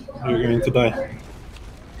there. You're going to die.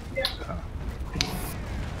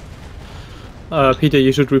 Peter,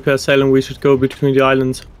 you should repair sail and we should go between the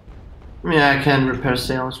islands. Yeah, I can repair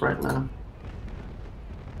sails right now.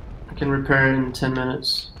 I can repair it in 10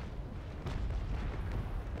 minutes.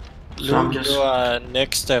 So I'm just... Your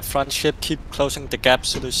next front ship, keep closing the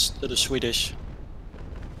gaps to the Swedish.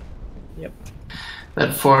 Yep.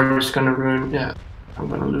 That fort is gonna ruin... Yeah, I'm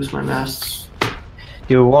gonna lose my masts.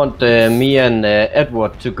 Do you want me and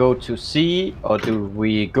Edward to go to C, or do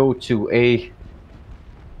we go to A?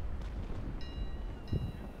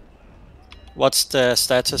 What's the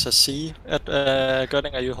status of C at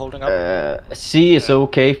Göttingen? Are you holding up? C is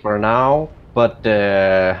okay for now, but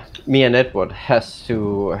me and Edward have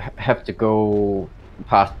to go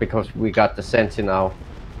past because we got the Senti now.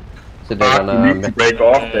 So they're gonna you need to break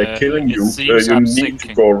off. They're killing you. You need sinking.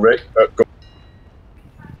 to go. Go.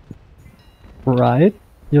 Right,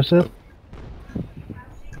 you said?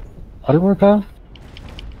 Auto repair?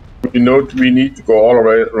 You know, we need to go all the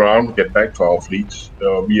way around to get back to our fleets.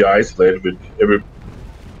 We are isolated with every,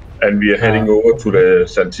 and we are heading over to the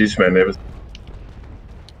Santisma and everything.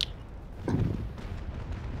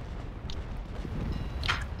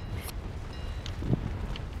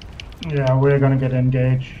 Yeah, we're gonna get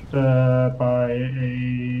engaged by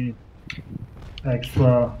a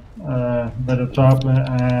extra better tablet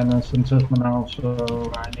and a Santisma now,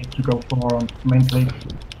 so I need to go for main fleet.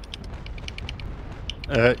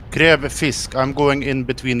 Grev Fisk, I'm going in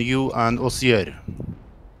between you and Osier.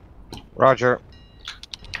 Roger.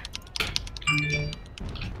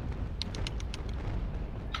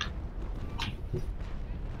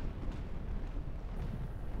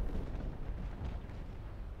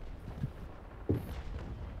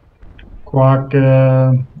 Quark,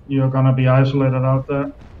 you're gonna be isolated out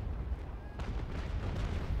there.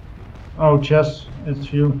 Oh, Chess,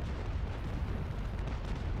 it's you.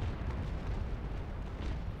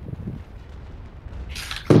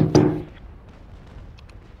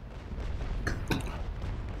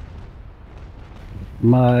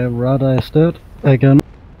 My rudder is dead again.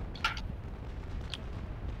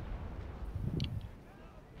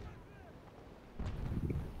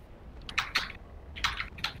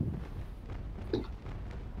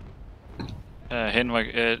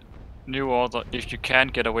 Henrik, new order, if you can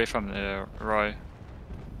get away from Roy.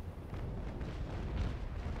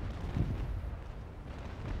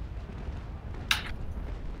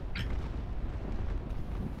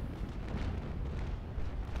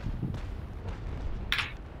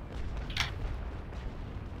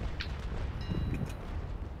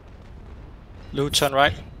 Lou, turn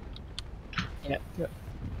right. Yeah.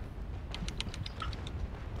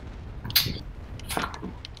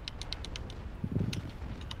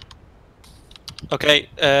 Okay,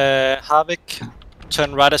 Havik,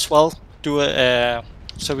 turn right as well. Do a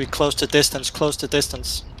so we close the distance. Close the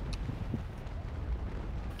distance.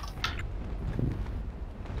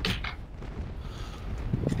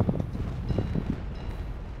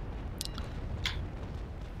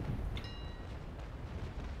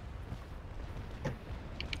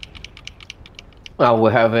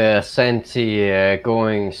 We have a Santi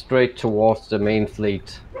going straight towards the main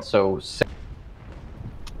fleet. So.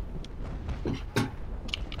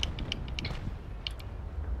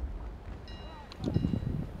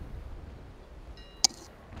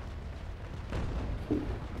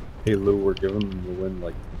 Hey Lou, we're giving them the win,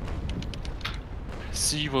 like.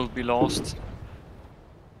 C will be lost.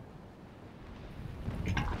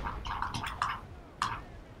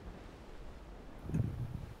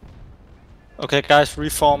 Okay, guys,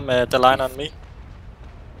 reform the line on me.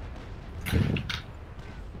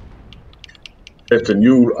 If the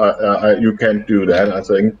new, you can't do that. I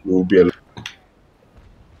think you'll be.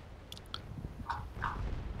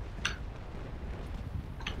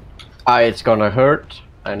 It's gonna hurt.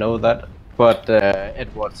 I know that, but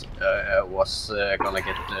Edwards was gonna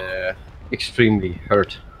get extremely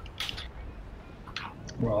hurt.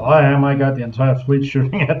 Well, I got the entire fleet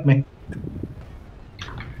shooting at me.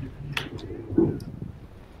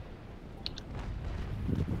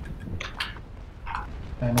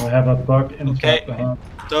 And we have a bug inside the hunt.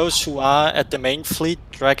 Those who are at the main fleet,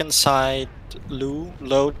 Dragon side, Lou,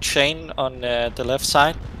 load chain on the left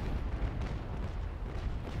side.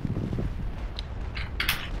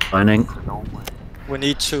 Mining. We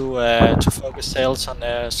need to focus sails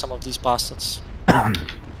on some of these bastards.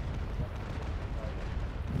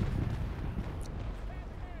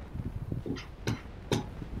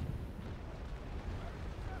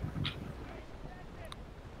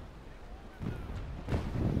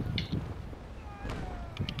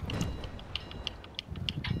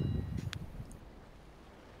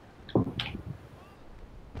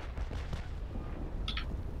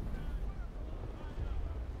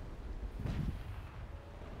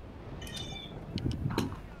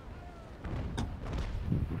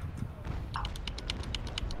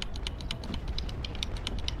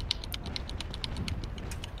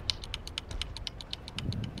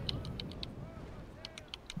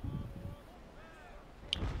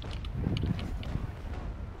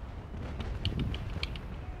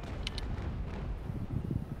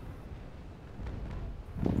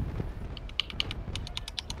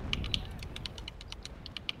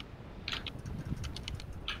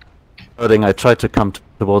 I tried to come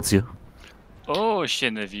towards you. Oh,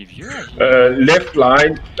 Genevieve, you are here. Left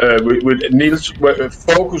line with Niels.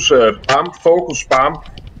 Focus BAM. Focus BAM.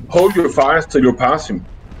 Hold your fires till you pass him.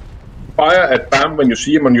 Fire at BAM when you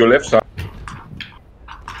see him on your left side.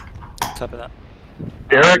 Copy that.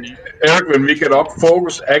 Eric, when we get up,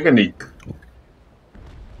 focus Agony.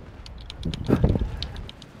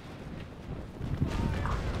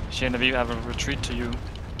 Genevieve, I will retreat to you.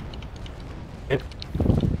 Yep.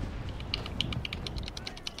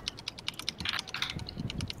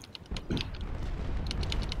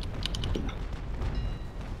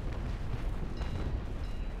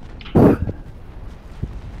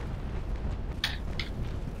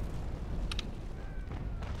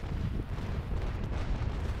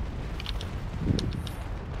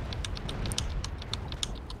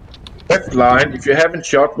 Left line, if you haven't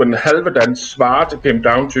shot when Halvadan Svarte came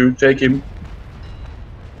down to, take him.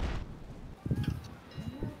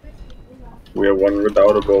 We are one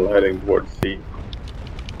redoubtable heading towards C.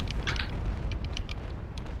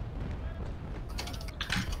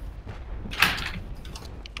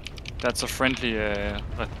 That's a friendly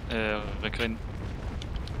Rekrin.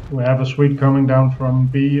 We have a suite coming down from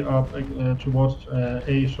B up towards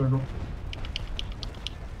A circle.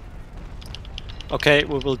 Okay,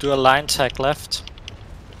 we will do a line tag left.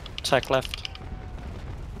 Tag left.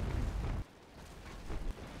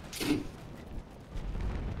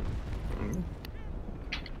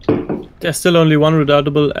 There's still only one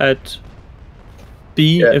redoubtable at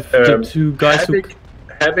B. Yeah, if the two guys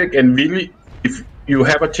Havoc and Willy, if you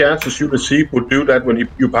have a chance to shoot a C, would do that when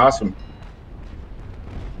you pass him.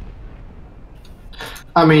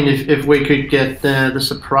 I mean, if we could get the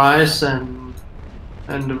surprise and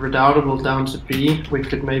the redoubtable down to B, we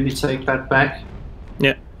could maybe take that back.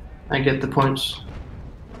 Yeah. And get the points.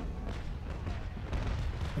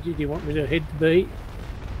 Do you want me to head to B?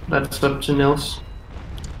 That's up to Nils.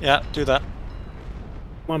 Yeah, do that.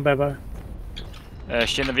 One Babo.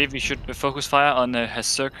 Genevieve, we should focus fire on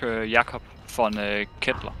Hazerk Jakob von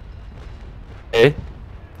Kettler. Hey.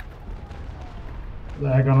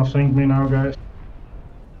 They're gonna sink me now, guys.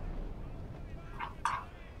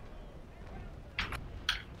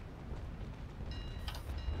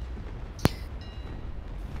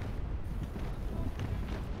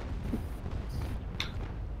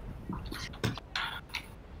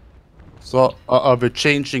 So are we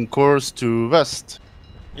changing course to west?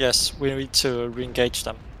 Yes, we need to re-engage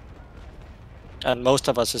them. And most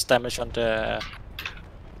of us is damaged on the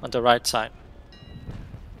right side.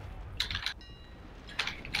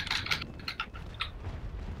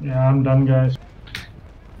 Yeah, I'm done, guys.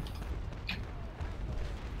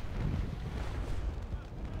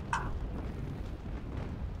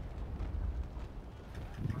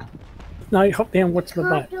 No, hop down. What's the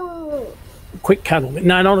boat? Quick cuddle.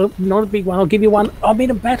 No, not a big one. I'll give you one. I'm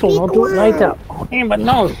in a battle. I'll do it later. Oh, damn, but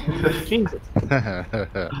no. Jesus.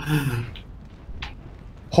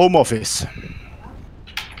 Home office.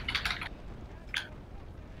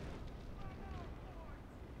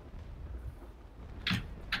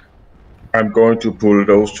 I'm going to pull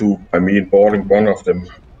those two. I mean, boarding one of them.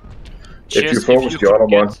 If you focus the other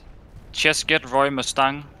one. Just get Roy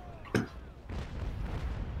Mustang.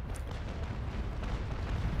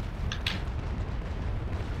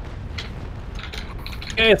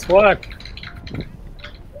 Yes, work.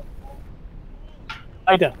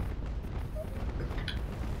 Later.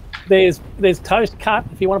 There's toast cut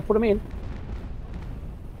if you want to put them in.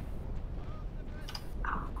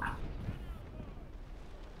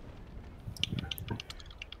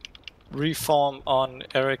 Reform on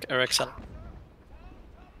Eric Eriksson.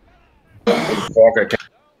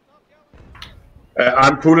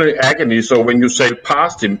 I'm pulling Agony, so when you sail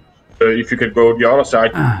past him, if you can go the other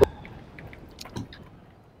side.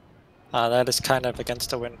 That is kind of against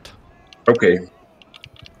the wind. Okay.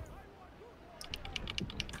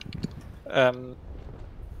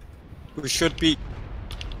 We should be...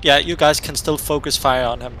 Yeah, you guys can still focus fire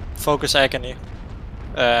on him. Focus Agony.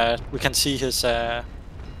 We can see his...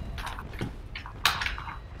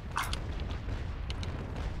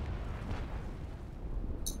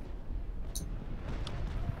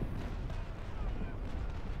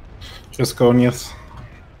 Just go, yes.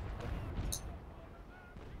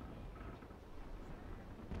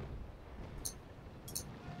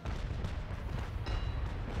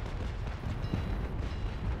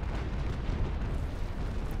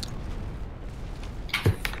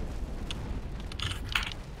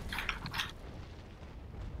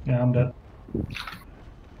 Yeah, I'm dead.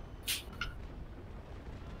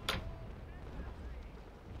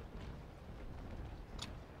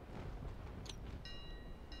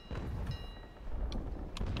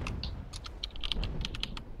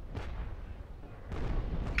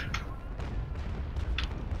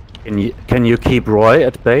 Can you keep Roy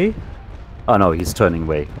at bay? Oh no, he's turning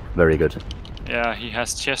away. Very good. Yeah, he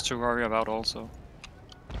has chest to worry about also.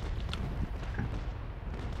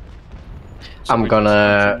 I'm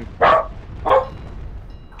gonna...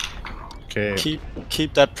 Okay.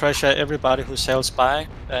 Keep that pressure, everybody who sails by.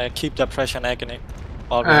 Keep that pressure on Agony.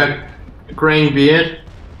 Graying beard.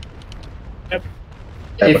 Yep.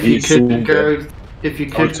 If you could go,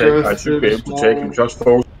 I should be able to take him just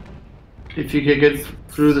for. If you could get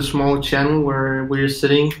through the small channel where we're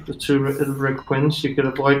sitting, the two red quins, you could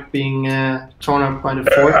avoid being torn up by the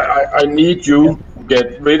fort. I need you to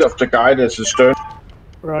get rid of the guy that's astern.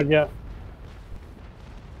 Right, yeah.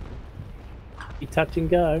 You touch and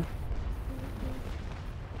go.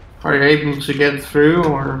 Are you able to get through,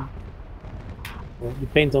 or? Well, it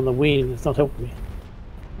depends on the wind. It's not helping me.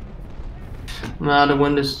 No, the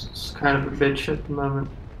wind is kind of a bitch at the moment.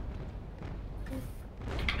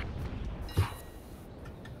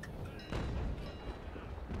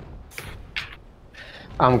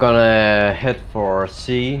 I'm gonna head for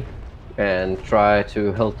C and try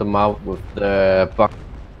to help them out with the buck.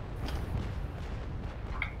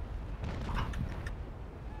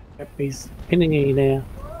 He's pinning you now.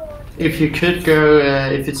 If you could go,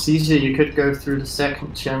 if it's easier, you could go through the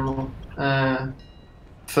second channel,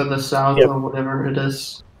 further south or whatever it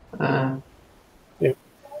is. Yep. The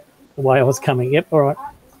way I was coming. Yep. All right.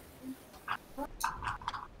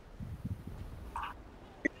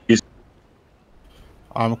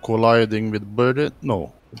 I'm colliding with Birdie.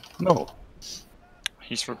 No.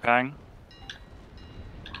 He's repairing.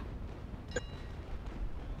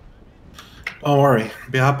 Don't worry,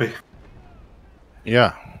 be happy.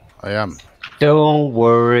 Yeah, I am. Don't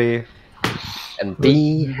worry and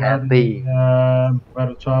be happy. By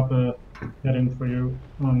the top, heading for you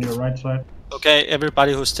on your right side. Okay,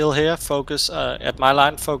 everybody who's still here, focus at my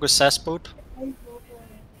line, focus SAS boot.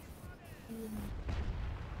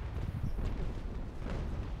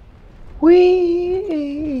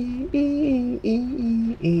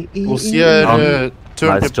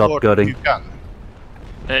 Nice job, Göring.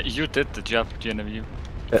 You did the job, Genevieve.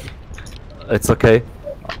 It's okay.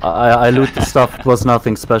 I loot the stuff. It was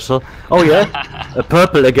nothing special. Oh yeah, a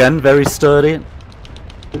purple again, very sturdy.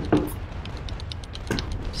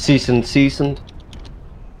 Seasoned.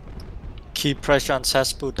 Keep pressure on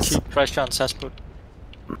Sasput. Keep pressure on Sasput.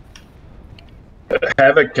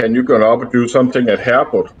 Hafet, can you go up and do something at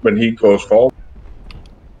Hafet when he goes forward?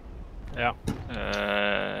 Yeah.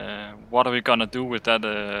 What are we gonna do with that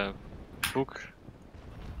book?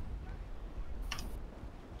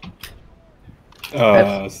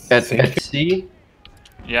 At sea?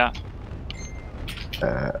 Yeah.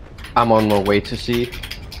 I'm on my way to sea.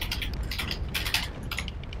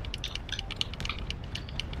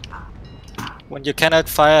 When you cannot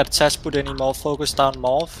fire at Sasput anymore, focus down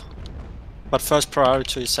Morph. But first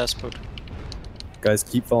priority is Sasput. Guys,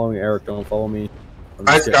 keep following Eric. Don't follow me.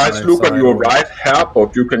 Guys, look on your right,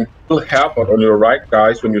 Hafet. You can kill Hafet on your right,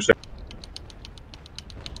 guys, when you say.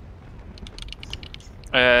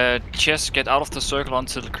 Chess, get out of the circle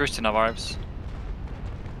until Christian arrives.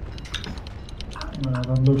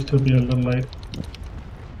 That looks to be a little late.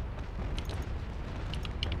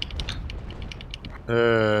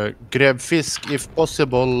 Grab Fisk, if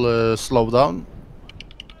possible, slow down.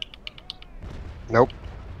 Nope.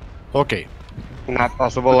 Okay. Not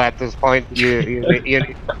possible at this point. You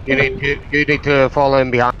need to follow him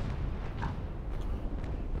behind.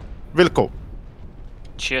 Wilco.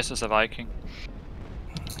 Chess is a Viking.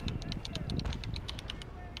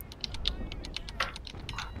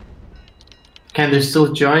 Can they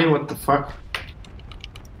still join? What the fuck?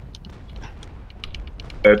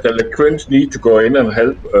 The Lecrins need to go in and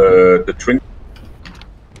help the twin.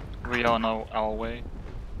 We are on our way.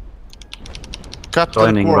 Captain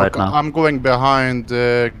Joining Quark, right now. I'm going behind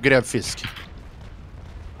Grab Fisk.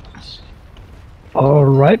 All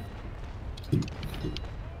right.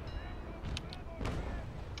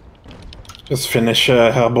 Just finish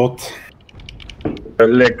Herbot.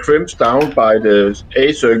 Lecrins down by the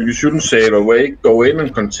A circle. You shouldn't sail away. Go in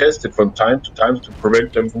and contest it from time to time to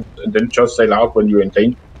prevent them from, and then just sail out when you're in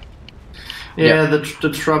danger. Yeah, the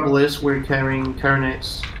trouble is we're carrying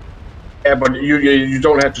carronades. Yeah, but you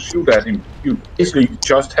don't have to shoot at him. You basically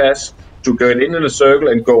just has to get in a circle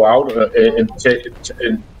and go out and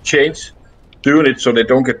change doing it so they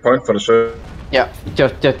don't get point for the circle. Yeah,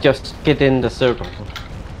 just get in the circle.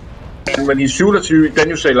 And when he shoots at you, then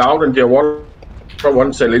you sail out and the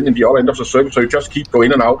one sail in the other end of the circle, so you just keep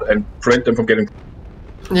going in and out and prevent them from getting.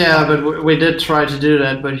 Yeah, but we did try to do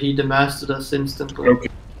that, but he demastered us instantly. Okay.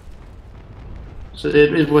 So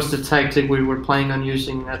it was the tactic we were planning on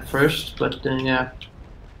using at first, but yeah.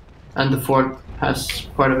 And the fort has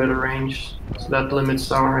quite a bit of range, so that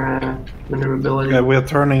limits our maneuverability. Yeah, we're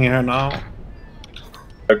turning here now.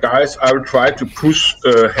 Guys, I will try to push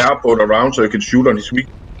Hafet around so he can shoot on his weak.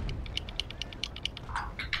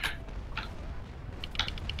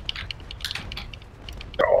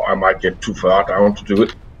 Oh, I might get too far down to do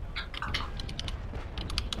it.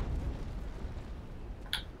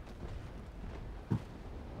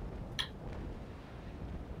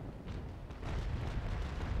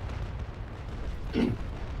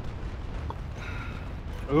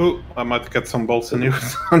 Ooh, I might get some bolts in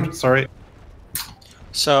use. I'm sorry.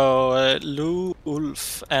 So, Lou,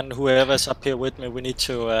 Ulf, and whoever's up here with me, we need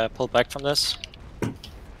to pull back from this.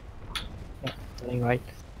 Yeah, doing right.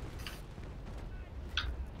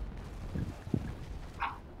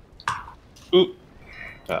 Ooh.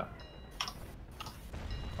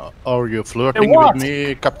 Are you flirting with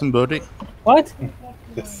me, Captain Birdie? What?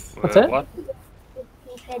 Yes. What's that? What?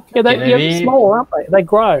 Yeah, they're small, aren't they? They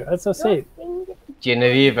grow, as I said.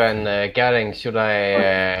 Genevieve and Gerding, should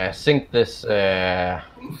I sink this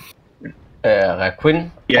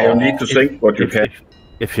Requin? Yeah, you need to sink what you can.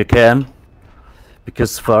 If you can.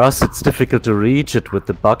 Because for us it's difficult to reach it with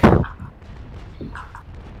the bug.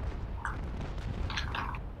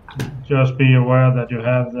 Just be aware that you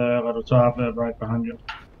have the Radotave right behind you.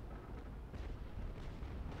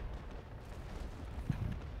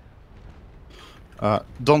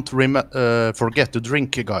 Don't forget to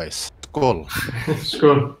drink, guys. Skål.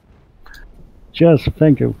 Skål. Cheers,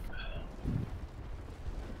 thank you.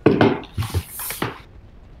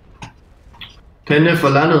 Penne for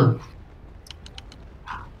landet.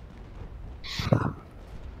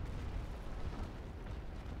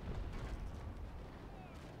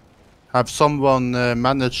 Have someone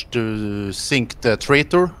managed to sink the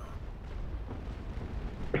traitor?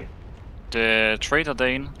 The traitor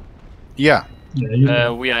Dane? Yeah.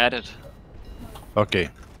 We are at it. Okay.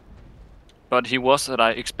 But he was, as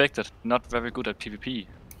I expected, not very good at PvP.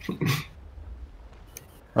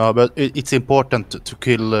 But it's important to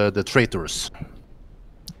kill the traitors.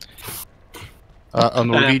 A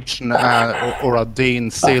Norwegian or a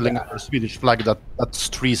Dane sailing under a Swedish flag, that's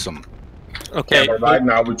treason. Okay. Yeah, but right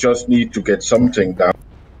now we just need to get something down.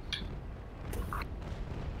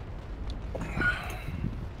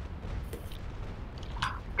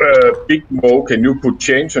 Big Mo, can you put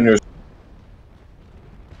chains on your...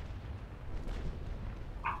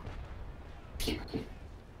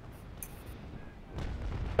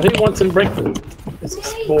 I think want some breakfast. This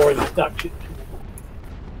is boring stuff.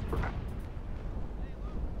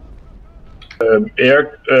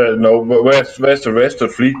 Eric, no, where's the rest of the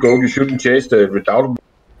fleet go? You shouldn't chase the Redoubtable.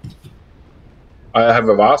 I have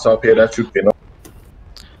a Vars up here, that should be enough.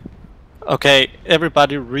 Okay,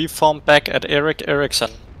 everybody reform back at Erik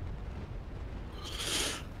Eriksen.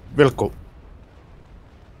 Wilco.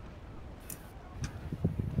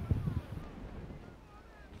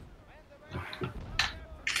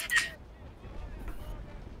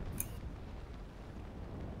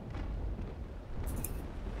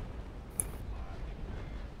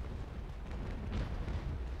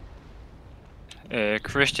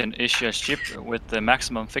 Christian, is your ship with the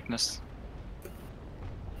maximum thickness?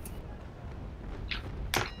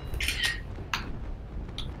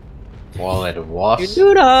 Well, it was. You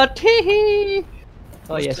do not.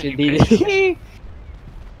 Oh yes, you did.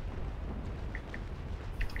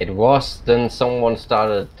 It was. Then someone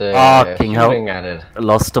started King shooting hell. at it.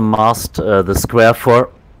 Lost the mast, the square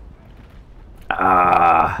for.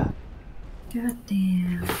 Ah. God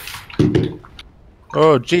damn.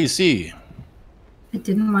 Oh, GC. I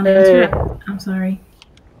didn't want to interrupt. I'm sorry.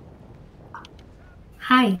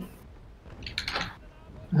 Hi.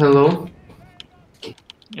 Hello.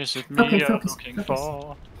 Is it me Okay, you're focus, looking focus.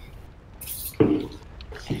 for?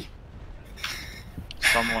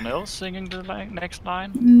 Someone else singing the next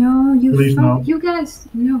line? No, Please, no. you guys,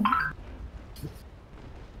 no.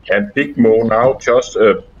 Can Big Mo now just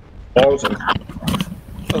balls and...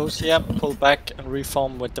 OCM, pull back and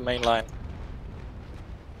reform with the main line.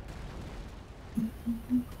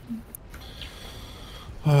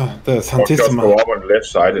 The Or just Santissima. go up on the left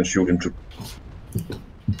side and shoot him to...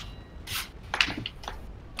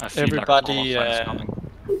 I feel Everybody, like a coming.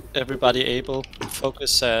 everybody able,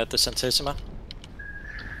 focus the Santissima.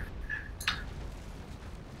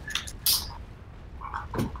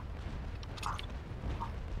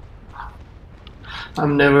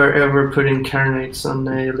 I'm never ever putting carnates on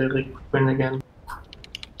the Lily Quinn again.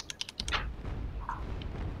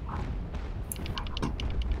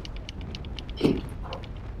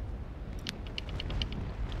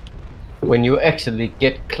 When you actually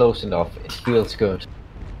get close enough, it feels good.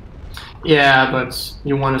 Yeah, but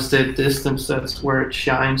you want to stay at distance. That's where it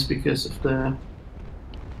shines because of the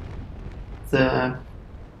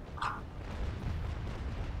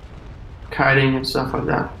kiting and stuff like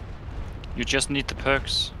that. You just need the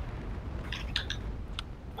perks.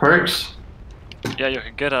 Perks? Yeah, you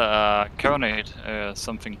can get a carronade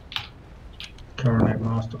something. Carronade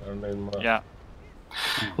Master. Yeah.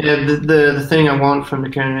 Yeah, the thing I want from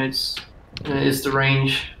the carnates is the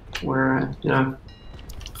range. Where you know,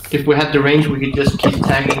 if we had the range, we could just keep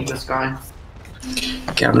tagging this guy.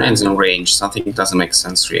 Carronades in range, something doesn't make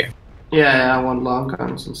sense here. Yeah, I want long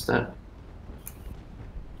guns instead.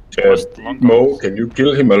 Mo, can you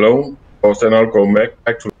kill him alone? Or then I'll go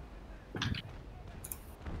back to...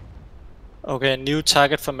 Okay, new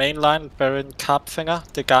target for main line, Baron Carpfinger,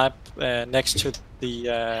 the guy next to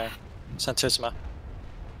the Santissima.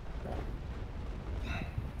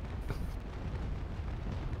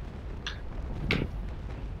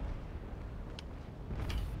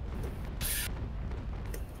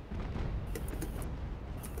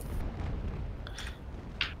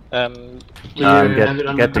 I'm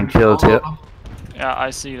getting killed here. Yeah, I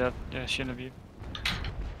see that. Yeah, Genevieve.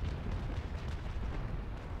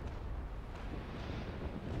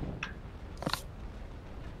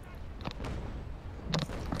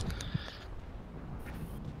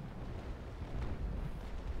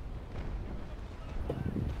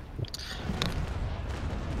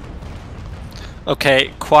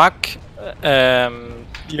 Okay, Quack,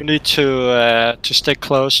 you need to stay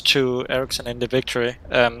close to Eriksen in the victory.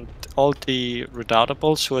 All the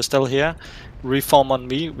Redoubtables who are still here, reform on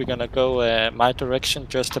me. We're gonna go my direction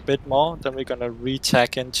just a bit more. Then we're gonna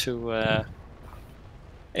re-tack into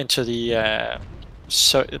the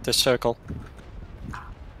circle.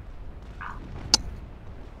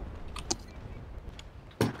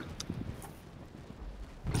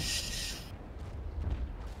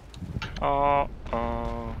 Oh,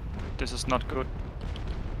 this is not good.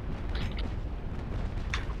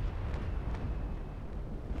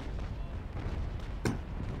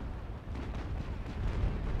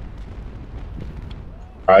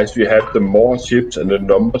 Guys, we have the more ships and the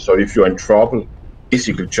number, so if you're in trouble,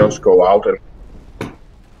 basically just go out and...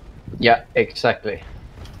 Yeah, exactly.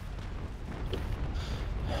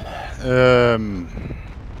 I'm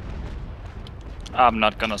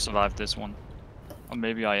not gonna survive this one. Or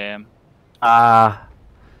maybe I am. Ah,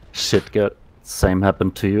 shit, good. Same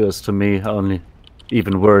happened to you as to me, only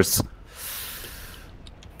even worse.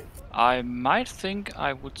 I might think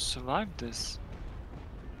I would survive this.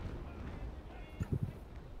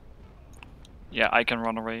 Yeah, I can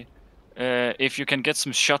run away. If you can get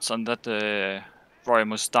some shots on that Royal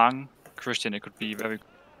Mustang, Christian, it could be very good.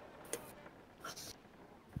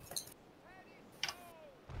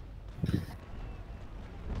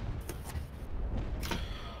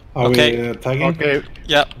 Are we tagging? Okay.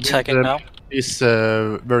 Yeah, tagging now. It's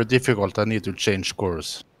very difficult. I need to change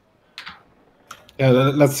course. Yeah,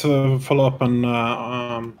 let's follow up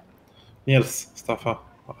on Niels stuff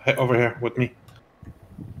over here with me.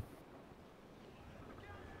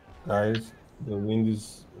 Guys, the wind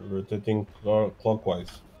is rotating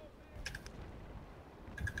clockwise.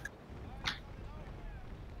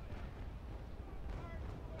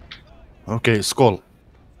 Okay, skull.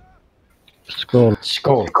 Skull.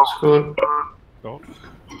 Skull. Skull.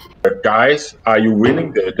 Guys, are you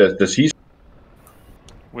winning the season?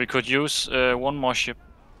 We could use one more ship.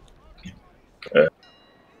 But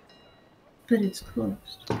it's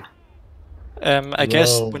closed. I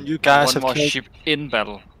guess when you guys one have more killed... ship in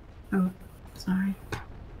battle. Oh, sorry.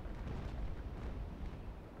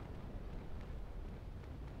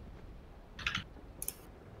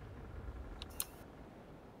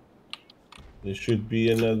 There should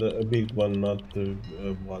be a big one, not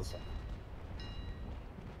Waza.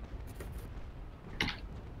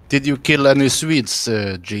 Did you kill any Swedes,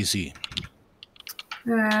 JC?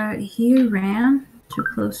 He ran too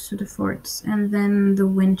close to the forts, and then the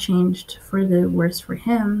wind changed for the worse for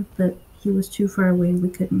him, but he was too far away, we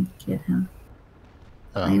couldn't get him.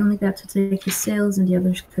 I only got to take his sails, and the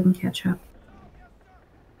others couldn't catch up.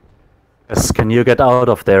 Yes, can you get out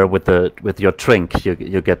of there with your trink?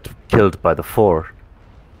 You get killed by the 4.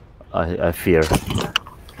 I fear.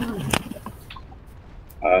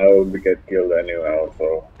 I'll get killed anyway,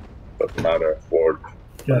 also. Doesn't matter. Ford.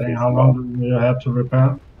 Okay, how long do you have to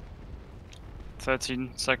repair?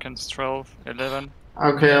 13 seconds, 12, 11.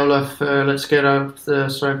 Okay, Olaf, let's get out of the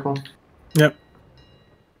circle. Yep.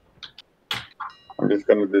 I'm just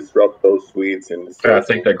gonna disrupt those Swedes in the Yeah, I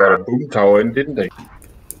think they got a boom tower in, didn't they?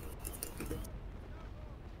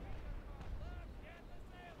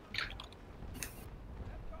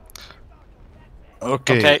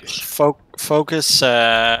 Okay. Focus,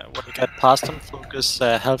 when you get past him, focus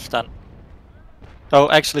Halfdan. Oh,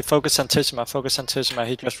 actually, focus Santissima,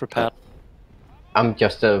 he just repaired. I'm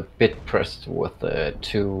just a bit pressed with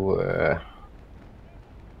 2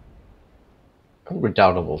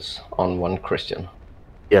 redoubtables on 1 Christian.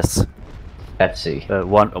 Yes. Let's see.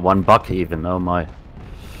 One buck even, oh my.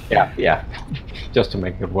 Yeah. Just to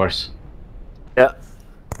make it worse. Yeah.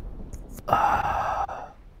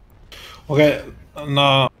 Okay,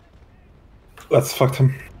 now let's fuck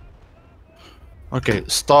him. Okay,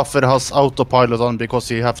 Stafford has autopilot on because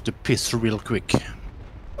he have to piss real quick.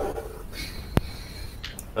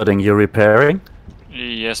 Are you repairing?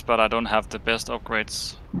 Yes, but I don't have the best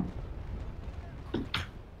upgrades.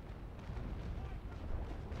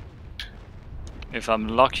 If I'm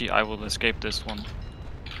lucky, I will escape this one.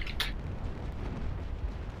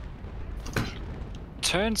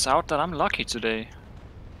 Turns out that I'm lucky today.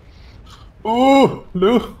 Ooh,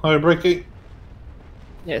 Lou, are you breaking?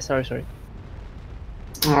 Yeah, sorry.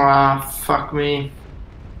 Ah, fuck me.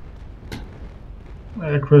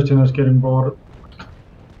 Christian is getting bored.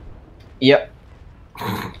 Yep.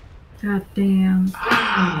 God damn.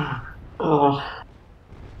 Oh.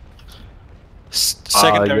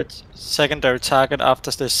 Secondary target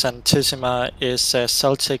after the Santissima is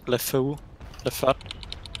Celtic Le Fou.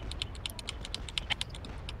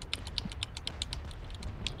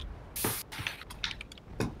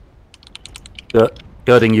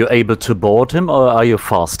 Girding, you able to board him or are you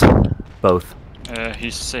fast? Both.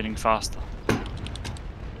 He's sailing faster.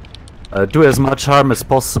 Do as much harm as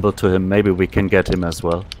possible to him, maybe we can get him as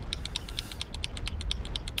well.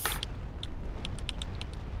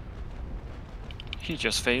 He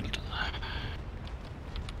just failed.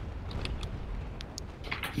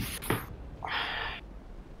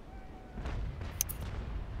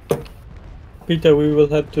 Peter, we will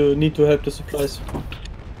need to have the supplies.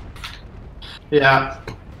 Yeah.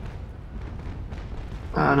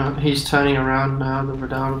 No, he's turning around now, the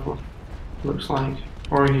redoubtable. Looks like.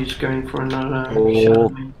 Or he's going for another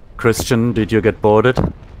Oh, Christian, did you get boarded?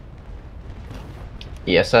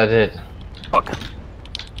 Yes, I did. Fuck.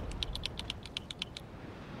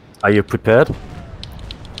 Are you prepared?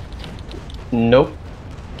 Nope.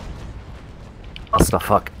 What the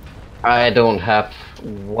fuck? I don't have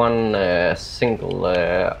 1 single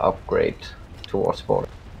upgrade towards board.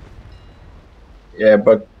 Yeah,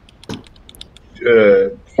 but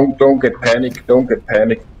don't get panic. Don't get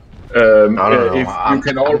panic. No. If you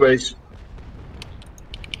can always.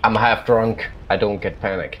 I'm half drunk. I don't get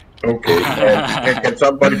panic. Okay. Can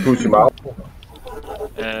somebody push him out?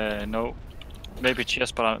 No. Maybe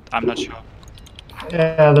Chess, but I'm not sure.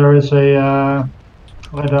 Yeah, there is a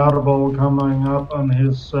redoubtable coming up on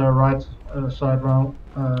his right side round.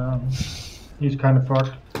 He's kind of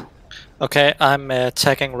fucked. Okay, I'm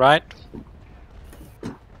tagging right.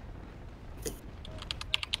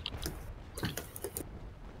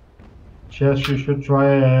 Chess, you should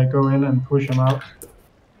try go in and push him out.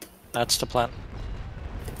 That's the plan.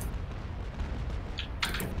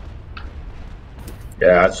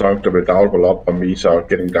 Yeah, I sunk the redoubtable up on me, so I'm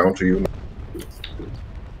getting down to you.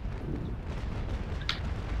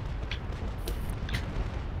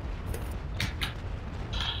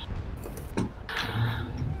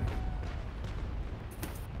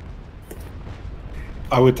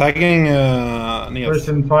 Are we tagging Niels?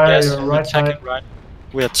 Christian, fire Yes, your we're right side. tagging right.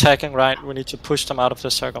 We're tagging right. We need to push them out of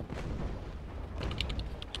the circle.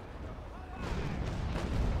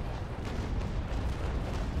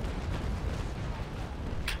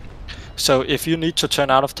 So if you need to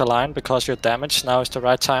turn out of the line because you're damaged, now is the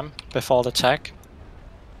right time before the tag.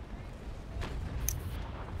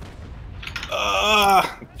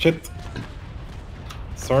 Shit.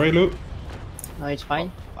 Sorry, Lou. No, it's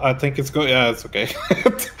fine. I think it's good. Yeah, it's okay.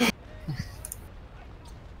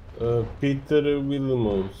 Peter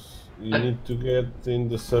Wilmos, you need to get in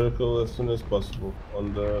the circle as soon as possible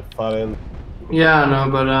on the far end. Yeah, no,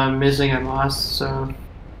 but I'm missing a mast, so.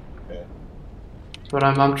 Okay. But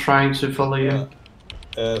I'm trying to follow you.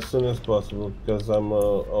 As soon as possible, because I'm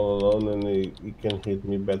all alone and he can hit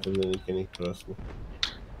me better than he can trust me.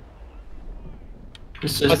 I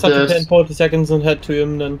started 10-40 seconds and head to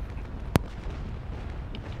him then.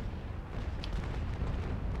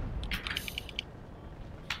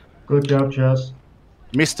 Good job, Chess.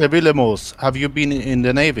 Mr. Willemose, have you been in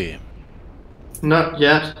the Navy? Not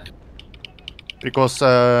yet. Because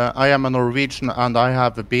I am a Norwegian and I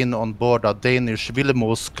have been on board a Danish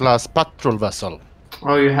Willemose class patrol vessel.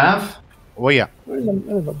 Oh, you have? Oh yeah. We're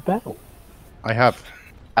in a battle. I have.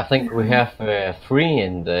 I think we have 3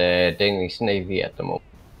 in the Danish Navy at the moment.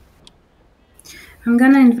 I'm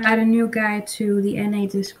gonna invite a new guy to the NA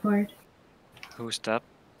Discord. Who's that?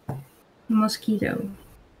 Mosquito.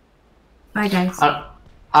 Bye, guys. I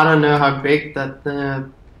don't know how big that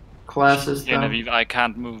class is. Yeah, Naval, I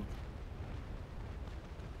can't move.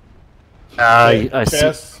 I see.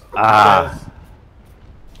 Chess. I'm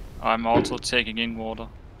also taking in water.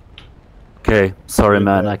 Okay, sorry,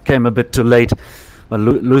 man. I came a bit too late. But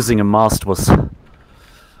losing a mast was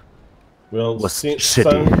Well,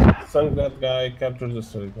 shitty. sunk that guy, captured the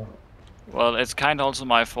circle. Well, it's kind of also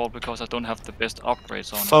my fault because I don't have the best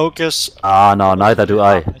upgrades on it. Focus. No, neither do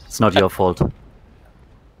I. It's not your fault.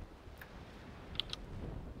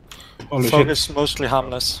 Focus mostly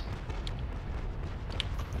harmless.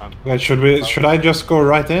 Okay, should I just go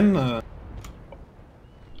right in? I'm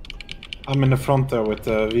in the front there with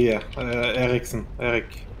Via, Eriksen,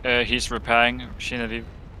 Erik. He's repairing Genevieve.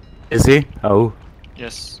 Is he? Oh.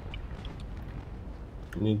 Yes.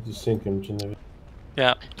 Need to sink him, Genevieve.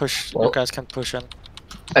 Yeah, push. Well, you guys can push in.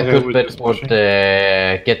 A good bet would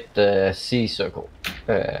get the C circle.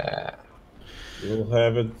 You'll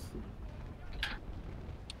have it.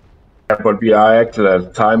 But we are actually at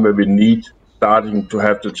a time where we need starting to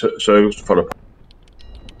have the service for the.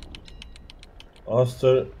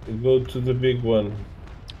 Oster, go to the big one.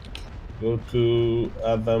 Go to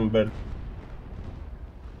Adambert.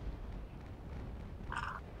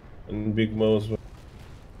 And Big Mo's.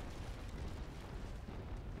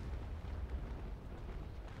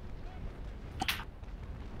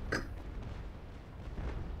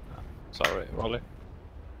 Sorry, Wally.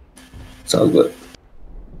 It's all good.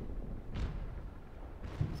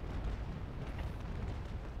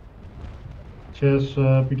 Just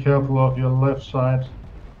be careful of your left side.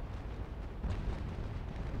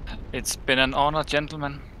 It's been an honor,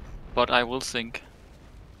 gentlemen, but I will sink.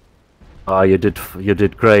 You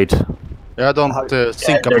did great. Yeah, don't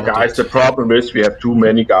think about guys, it. the problem is we have too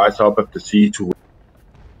many guys up at the sea to.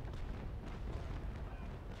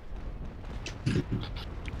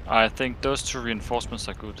 I think those 2 reinforcements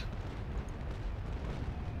are good.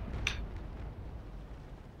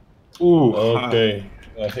 Ooh. Okay,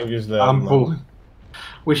 I think it's that. I'm full.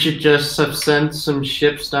 We should just have sent some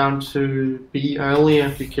ships down to B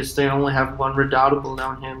earlier because they only have 1 redoubtable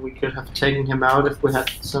down here. We could have taken him out if we had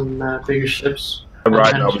some bigger ships.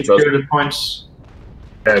 Right and now, we secure just the points.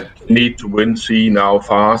 need to win C now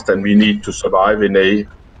fast, and we need to survive in A.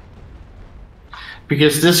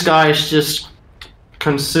 Because this guy is just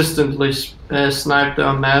consistently sniped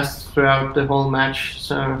our mass throughout the whole match,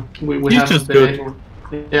 so we haven't been able.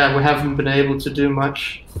 Yeah, we haven't been able to do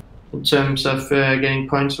much in terms of getting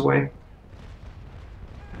points away.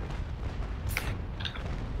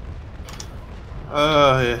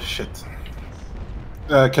 Yeah, shit.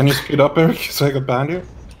 Can you speed up, Eric, so I can ban you?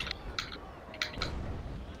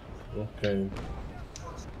 Okay.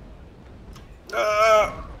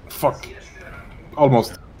 Fuck.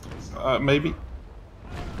 Almost. Maybe.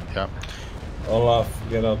 Yeah. Olaf,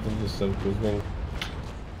 get out of the circle, man.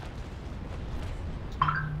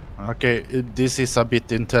 Okay, this is a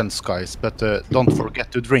bit intense, guys, but don't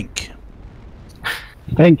forget to drink.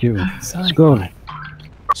 Thank you. Skål.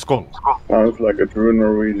 Skål. Sounds like a true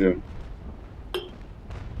Norwegian.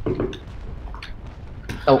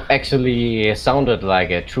 Oh, actually, it sounded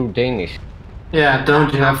like a true Danish. Yeah,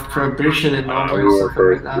 don't you have prohibition in Norway? We were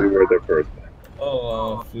first. We were the first.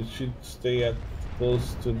 Olaf, you should stay at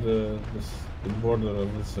close to the border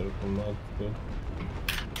of the circle, not good.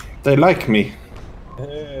 They like me.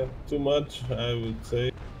 Too much, I would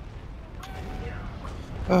say.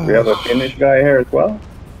 We have a Finnish guy here as well.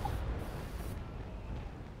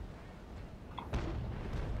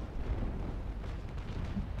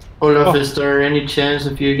 Olaf, is there any chance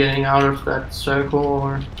of you getting out of that circle,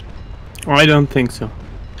 or? I don't think so.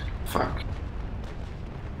 Fuck.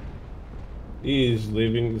 He is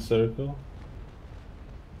leaving the circle.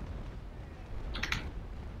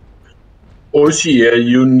 Oshia,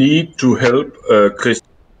 you need to help Chris,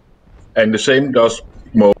 and the same does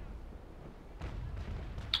Mo.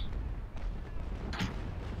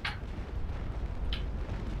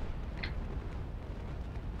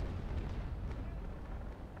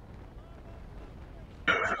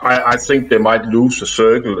 I think they might lose the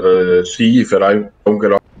circle. C if I don't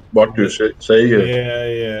get up. What do you say here?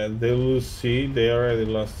 Yeah, they lose C, they already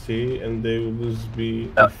lost C, and they will lose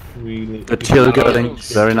B if we need. Good kill, getting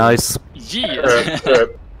very nice. Yeah.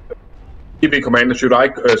 TV commander, should I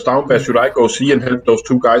Stonebash, should I go see and help those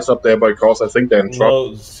two guys up there, because I think they're in trouble?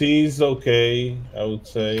 No, C is okay, I would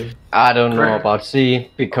say. I don't know about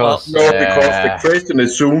C, because... No, because the Christian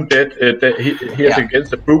is soon dead. He is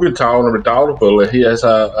against the Brugetown and Redoubtable. He has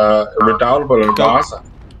a Redoubtable and Gaza.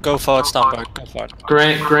 Go for it, Stamberg. Go for it.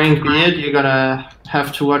 Graying Beard, you're gonna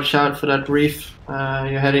have to watch out for that reef.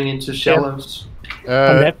 You're heading into shallows.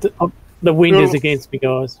 The wind is against me,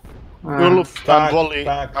 guys. Ulf and Wally,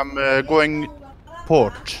 I'm going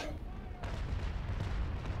port.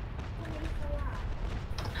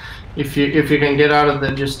 If you can get out of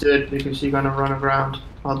there, just do it, because you're gonna run aground.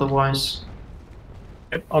 Otherwise,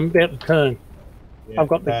 I'm about to turn. I've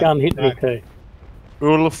got the gun hitting me too.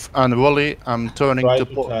 Ulf and Wally, I'm turning to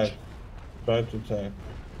port. Try to attack,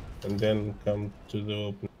 and then come to the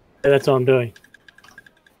open. Yeah, that's what I'm doing.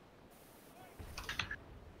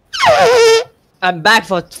 I'm back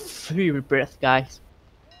for 3 rebirth, guys.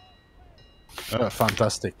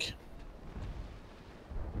 Fantastic.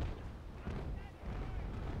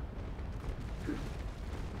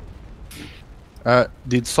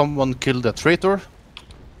 Did someone kill the traitor?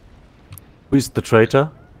 Who is the traitor?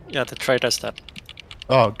 Yeah, the traitor's dead.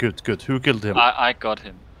 Oh, good, good. Who killed him? I got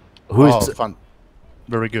him. Who is fun?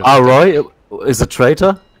 Very good. Ah, Roy is a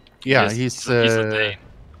traitor? Yeah, Yes, he's a Dane.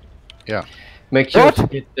 yeah. Make sure What? to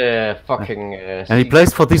get the fucking... And he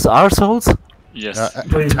plays for these arseholes? Yes.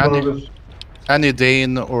 Any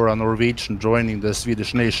Dane or a Norwegian joining the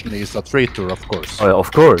Swedish nation is a traitor, of course. Oh,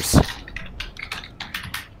 of course.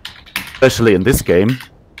 Especially in this game.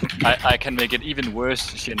 I can make it even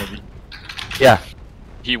worse, Genevieve. Yeah.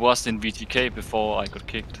 He was in VTK before I got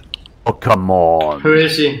kicked. Oh, come on. who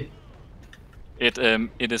is he? It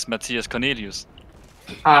is Matthias Cornelius.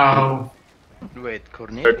 Oh. Wait,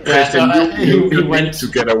 Cornelius? Christian, you he need went to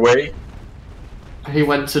get away. He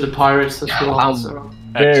went to the pirates as well. I'm So.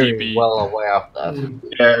 very well aware of that.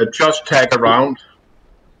 Just tag around.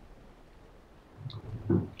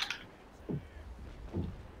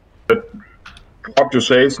 What you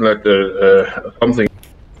say is that something.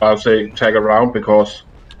 I'll say tag around because.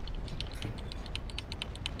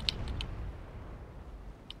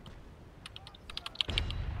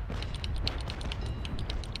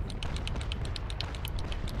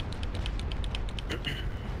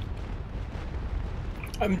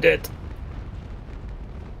 I'm dead.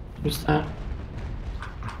 Who's that?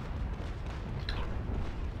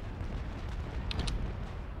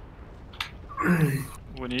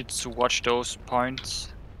 We need to watch those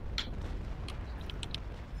points.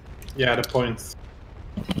 Yeah, the points.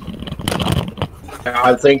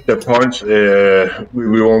 I think the points.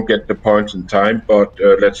 We won't get the points in time, but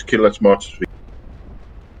let's kill as much as we.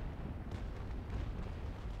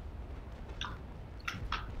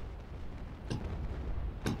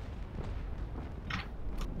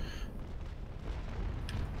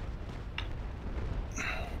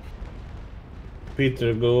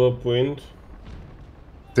 Peter, go upwind.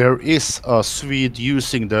 There is a Swede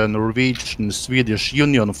using the Norwegian-Swedish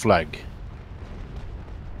Union flag.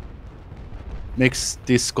 Makes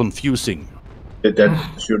this confusing. That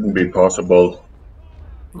shouldn't be possible.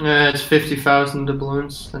 It's 50,000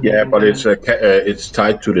 doubloons. Yeah, but it's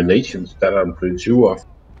tied to the nations that I'm pretty sure of.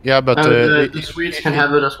 Yeah, but the Swedes can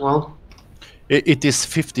have it as well. It is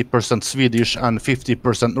 50% Swedish and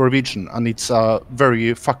 50% Norwegian, and it's a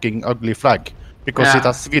very fucking ugly flag because it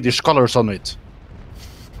has Swedish colors on it.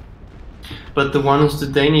 But the ones the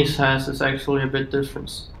Danish has is actually a bit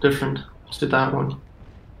different to that one.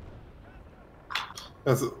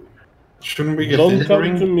 Shouldn't we get Don't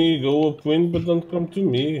come to me. Go upwind, but don't come to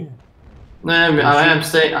me. No, I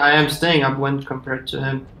am staying upwind compared to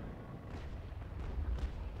him.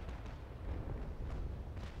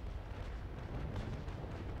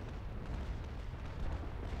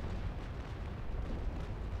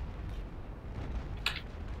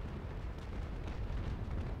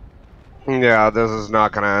 Yeah, this is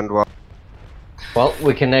not gonna end well. Well,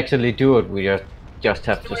 we can actually do it. We just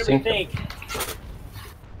have to sink them.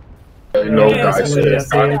 No, guys. There has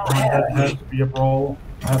to be a brawl.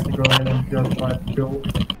 I have to go in and just try to kill.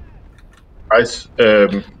 Guys,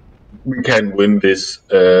 we can win this.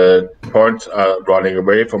 Points are running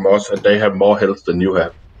away from us, and they have more health than you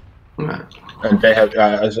have. And they have,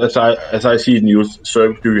 as I see in news,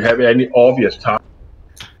 so do you have any obvious time?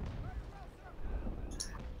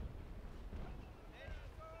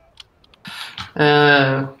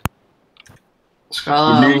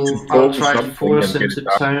 Scarlet, I'll try to force him to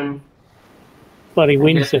turn. Bloody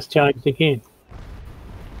winds has changed again.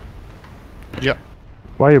 Yeah.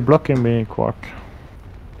 Why are you blocking me, Quark?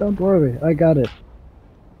 Don't worry, I got it.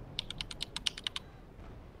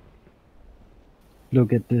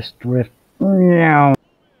 Look at this drift. Never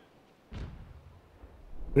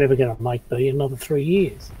gonna make B another 3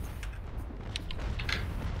 years.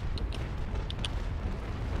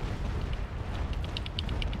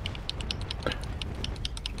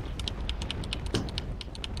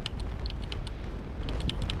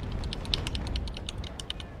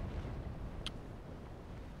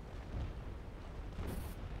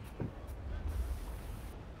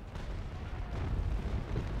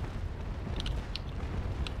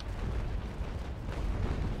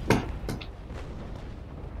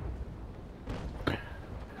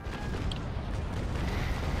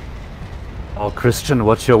 Oh, Christian,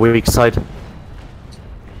 what's your weak side?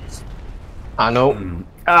 I know.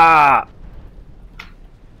 Ah!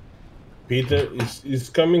 Peter is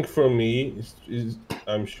coming from me.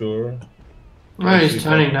 I'm sure. Oh, he's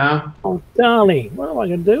turning now. Oh, darling, what am I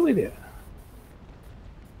going to do with you?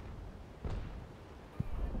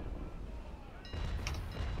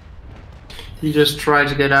 He just tried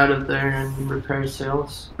to get out of there and repair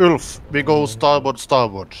sails. Ulf, we go starboard,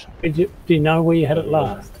 starboard. Do you know where you had it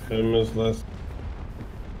last? Last.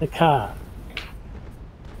 The car.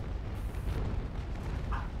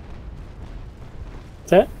 What's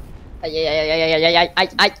that?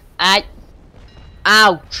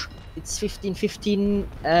 Ouch! It's 15-15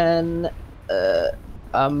 and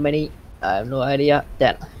how many? I have no idea.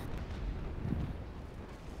 10.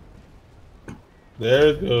 There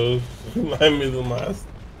it goes. My middle mast.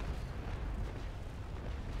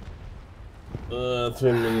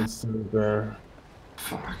 3 minutes to repair.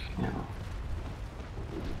 Fuck, yeah.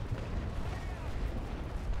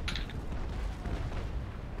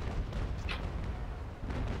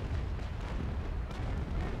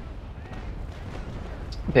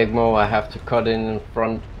 Big Mo, I have to cut in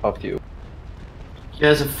front of you. He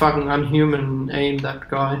has a fucking unhuman aim, that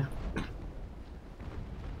guy.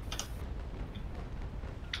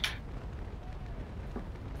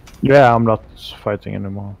 Yeah, I'm not fighting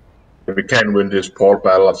anymore. If we can win this port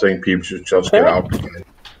battle, I think people should just get out.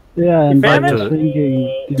 Yeah, and I was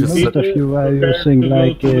thinking, most of you are using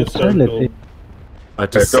like toilet.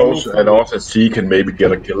 Those at us at sea can maybe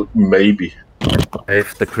get a kill, maybe. I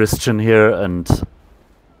have the Christian here and...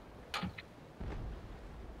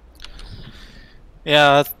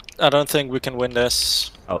 Yeah, I don't think we can win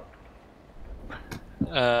this. Oh.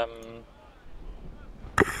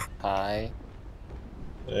 Hi.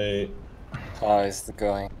 Hey. How is it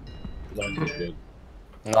going? Not good.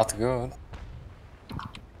 Not good.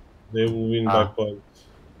 They will win by points.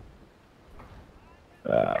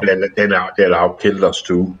 They'll outkill us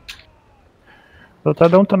too. But I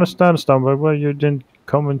don't understand, Stumble, why you didn't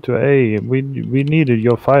come into A. We needed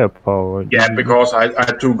your firepower. Yeah, because I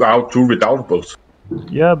took out 2 redoubtables.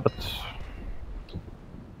 Yeah, but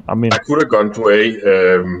I mean, I could have gone to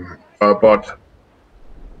A, but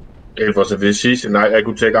it was a decision. I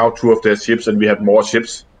could take out 2 of their ships, and we had more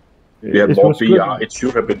ships. We had It more was good. BR. It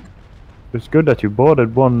should have been. It's good that you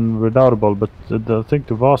boarded one redoubtable, but I think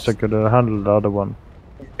the Vasa could have handled the other one.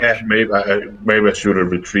 Yeah, maybe I should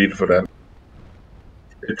have retreated for that.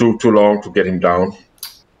 It took too long to get him down.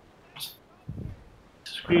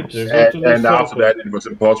 Peter, go to the And circle. after that, it was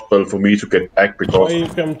impossible for me to get back Why because you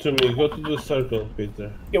come to me? Go to the circle,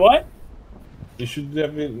 Peter. You what? You should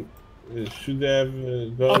have gone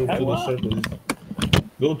Okay, to the what? circle.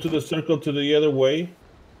 Go to the circle to the other way,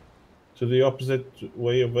 to the opposite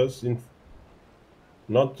way of us.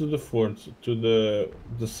 Not to the fort, to the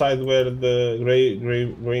side where the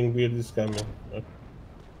green beard is coming. Okay.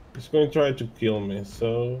 He's going to try to kill me,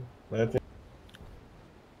 so I think.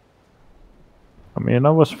 I mean, I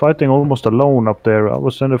was fighting almost alone up there. I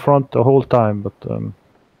was in the front the whole time, but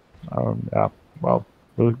yeah. Well,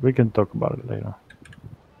 we can talk about it later.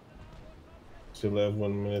 Still have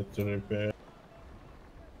 1 minute to repair.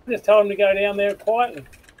 Just tell him to go down there quietly.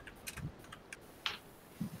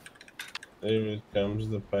 Here it comes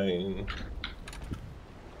the pain.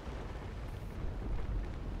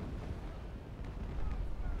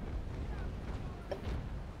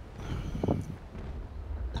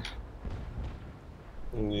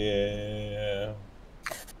 Yeah.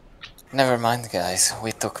 Never mind, guys.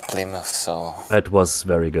 We took Plymouth, so That was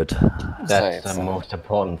very good. That's the most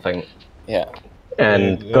important thing. yeah.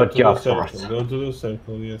 And Go good to job the for circle. us. Go to the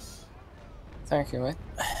circle, yes. Thank you, mate.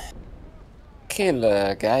 Kill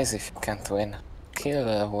guys if you can't win.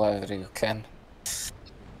 Kill whoever you can.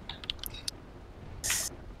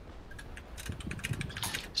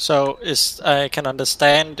 So I can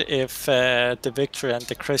understand if the Victory and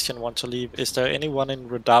the Christian want to leave. Is there anyone in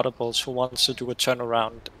Redoubtables who wants to do a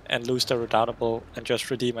turnaround and lose their Redoubtable and just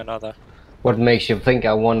redeem another? What makes you think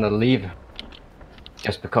I want to leave?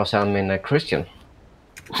 Just because I'm in a Christian?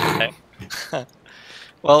 Okay.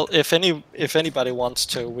 Well, if anybody wants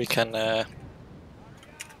to, we can do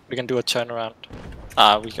a turnaround.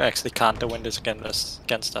 We actually can't. The wind is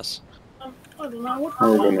against us. I don't know what.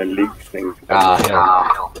 I'm gonna leak things.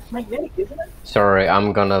 Hell. Magnetic, isn't it? Sorry,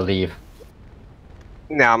 I'm gonna leave.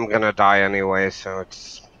 Yeah, I'm gonna die anyway, so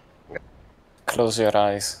it's. Close your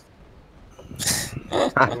eyes.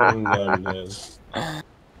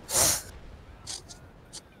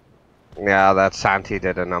 Yeah, that Santi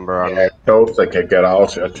did a number on me. those that can get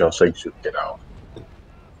out, I just think should get out.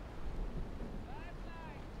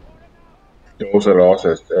 Those that lost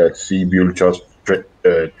at sea, we'll just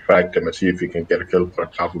track them and see if we can get a kill for a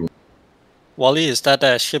couple. Wally, is that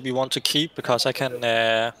a ship you want to keep? Because I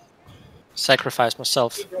can sacrifice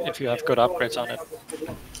myself if you have good upgrades on it.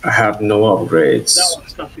 I have no upgrades.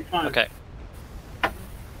 Okay.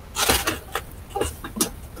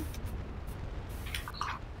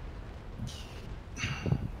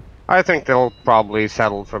 I think they'll probably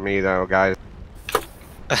settle for me though, guys.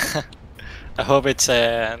 I hope it's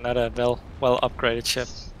not a well upgraded ship.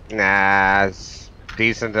 Nah, it's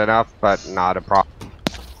decent enough, but not a problem.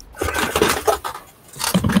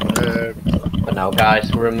 But now,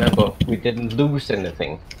 guys, remember, we didn't lose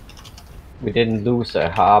anything. We didn't lose a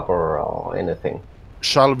harbor or anything.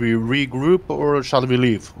 Shall we regroup or shall we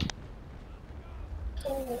leave?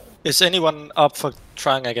 Is anyone up for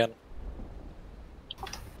trying again?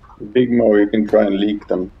 Big Mo, you can try and leak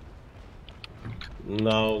them.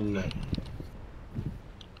 No.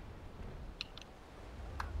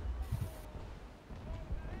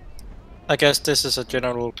 I guess this is a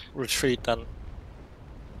general retreat then.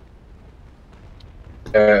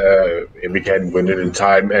 We can win it in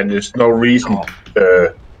time, and there's no reason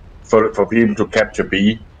for people to capture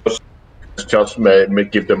B. Just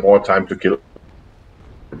give them more time to kill.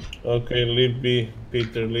 Okay, leave B,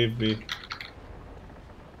 Peter, leave B.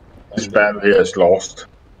 This battle here is lost.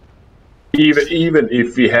 Even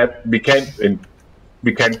if we can't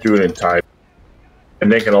do it in time, and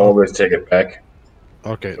they can always take it back.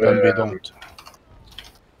 Okay, then we don't.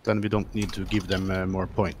 Then we don't need to give them more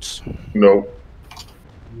points. No.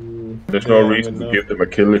 There's no reason to give them a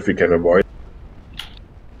kill if we can avoid.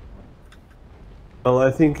 Well, I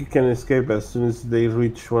think you can escape as soon as they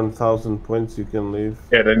reach 1,000 points. You can leave.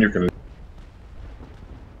 Yeah, then you can.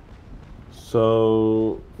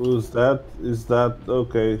 So who's that? Is that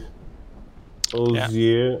okay?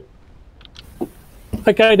 Ozier.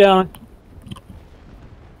 Okay, darling.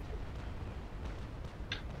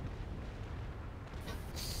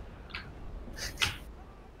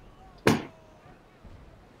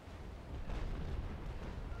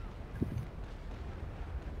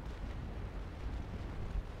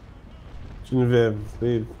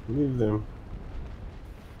 Genevieve, leave them.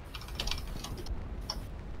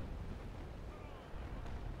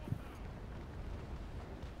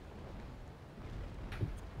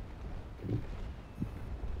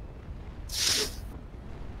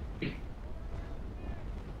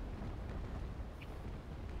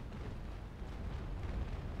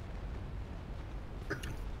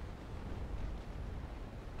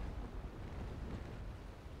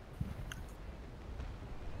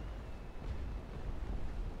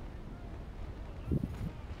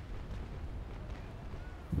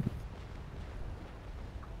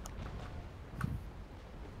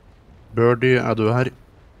 Birdie, er du her?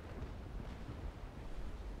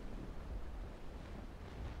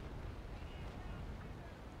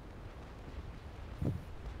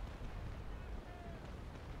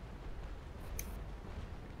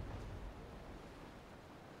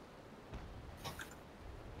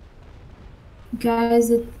 Guys,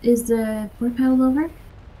 is the port battle over?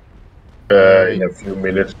 In a few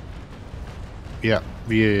minutes. Yeah,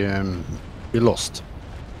 we lost.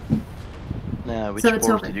 Which so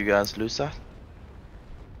port did you guys lose at?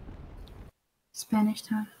 Spanish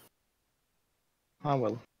Town. Ah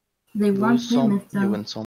well. They won Plymouth though. You win some.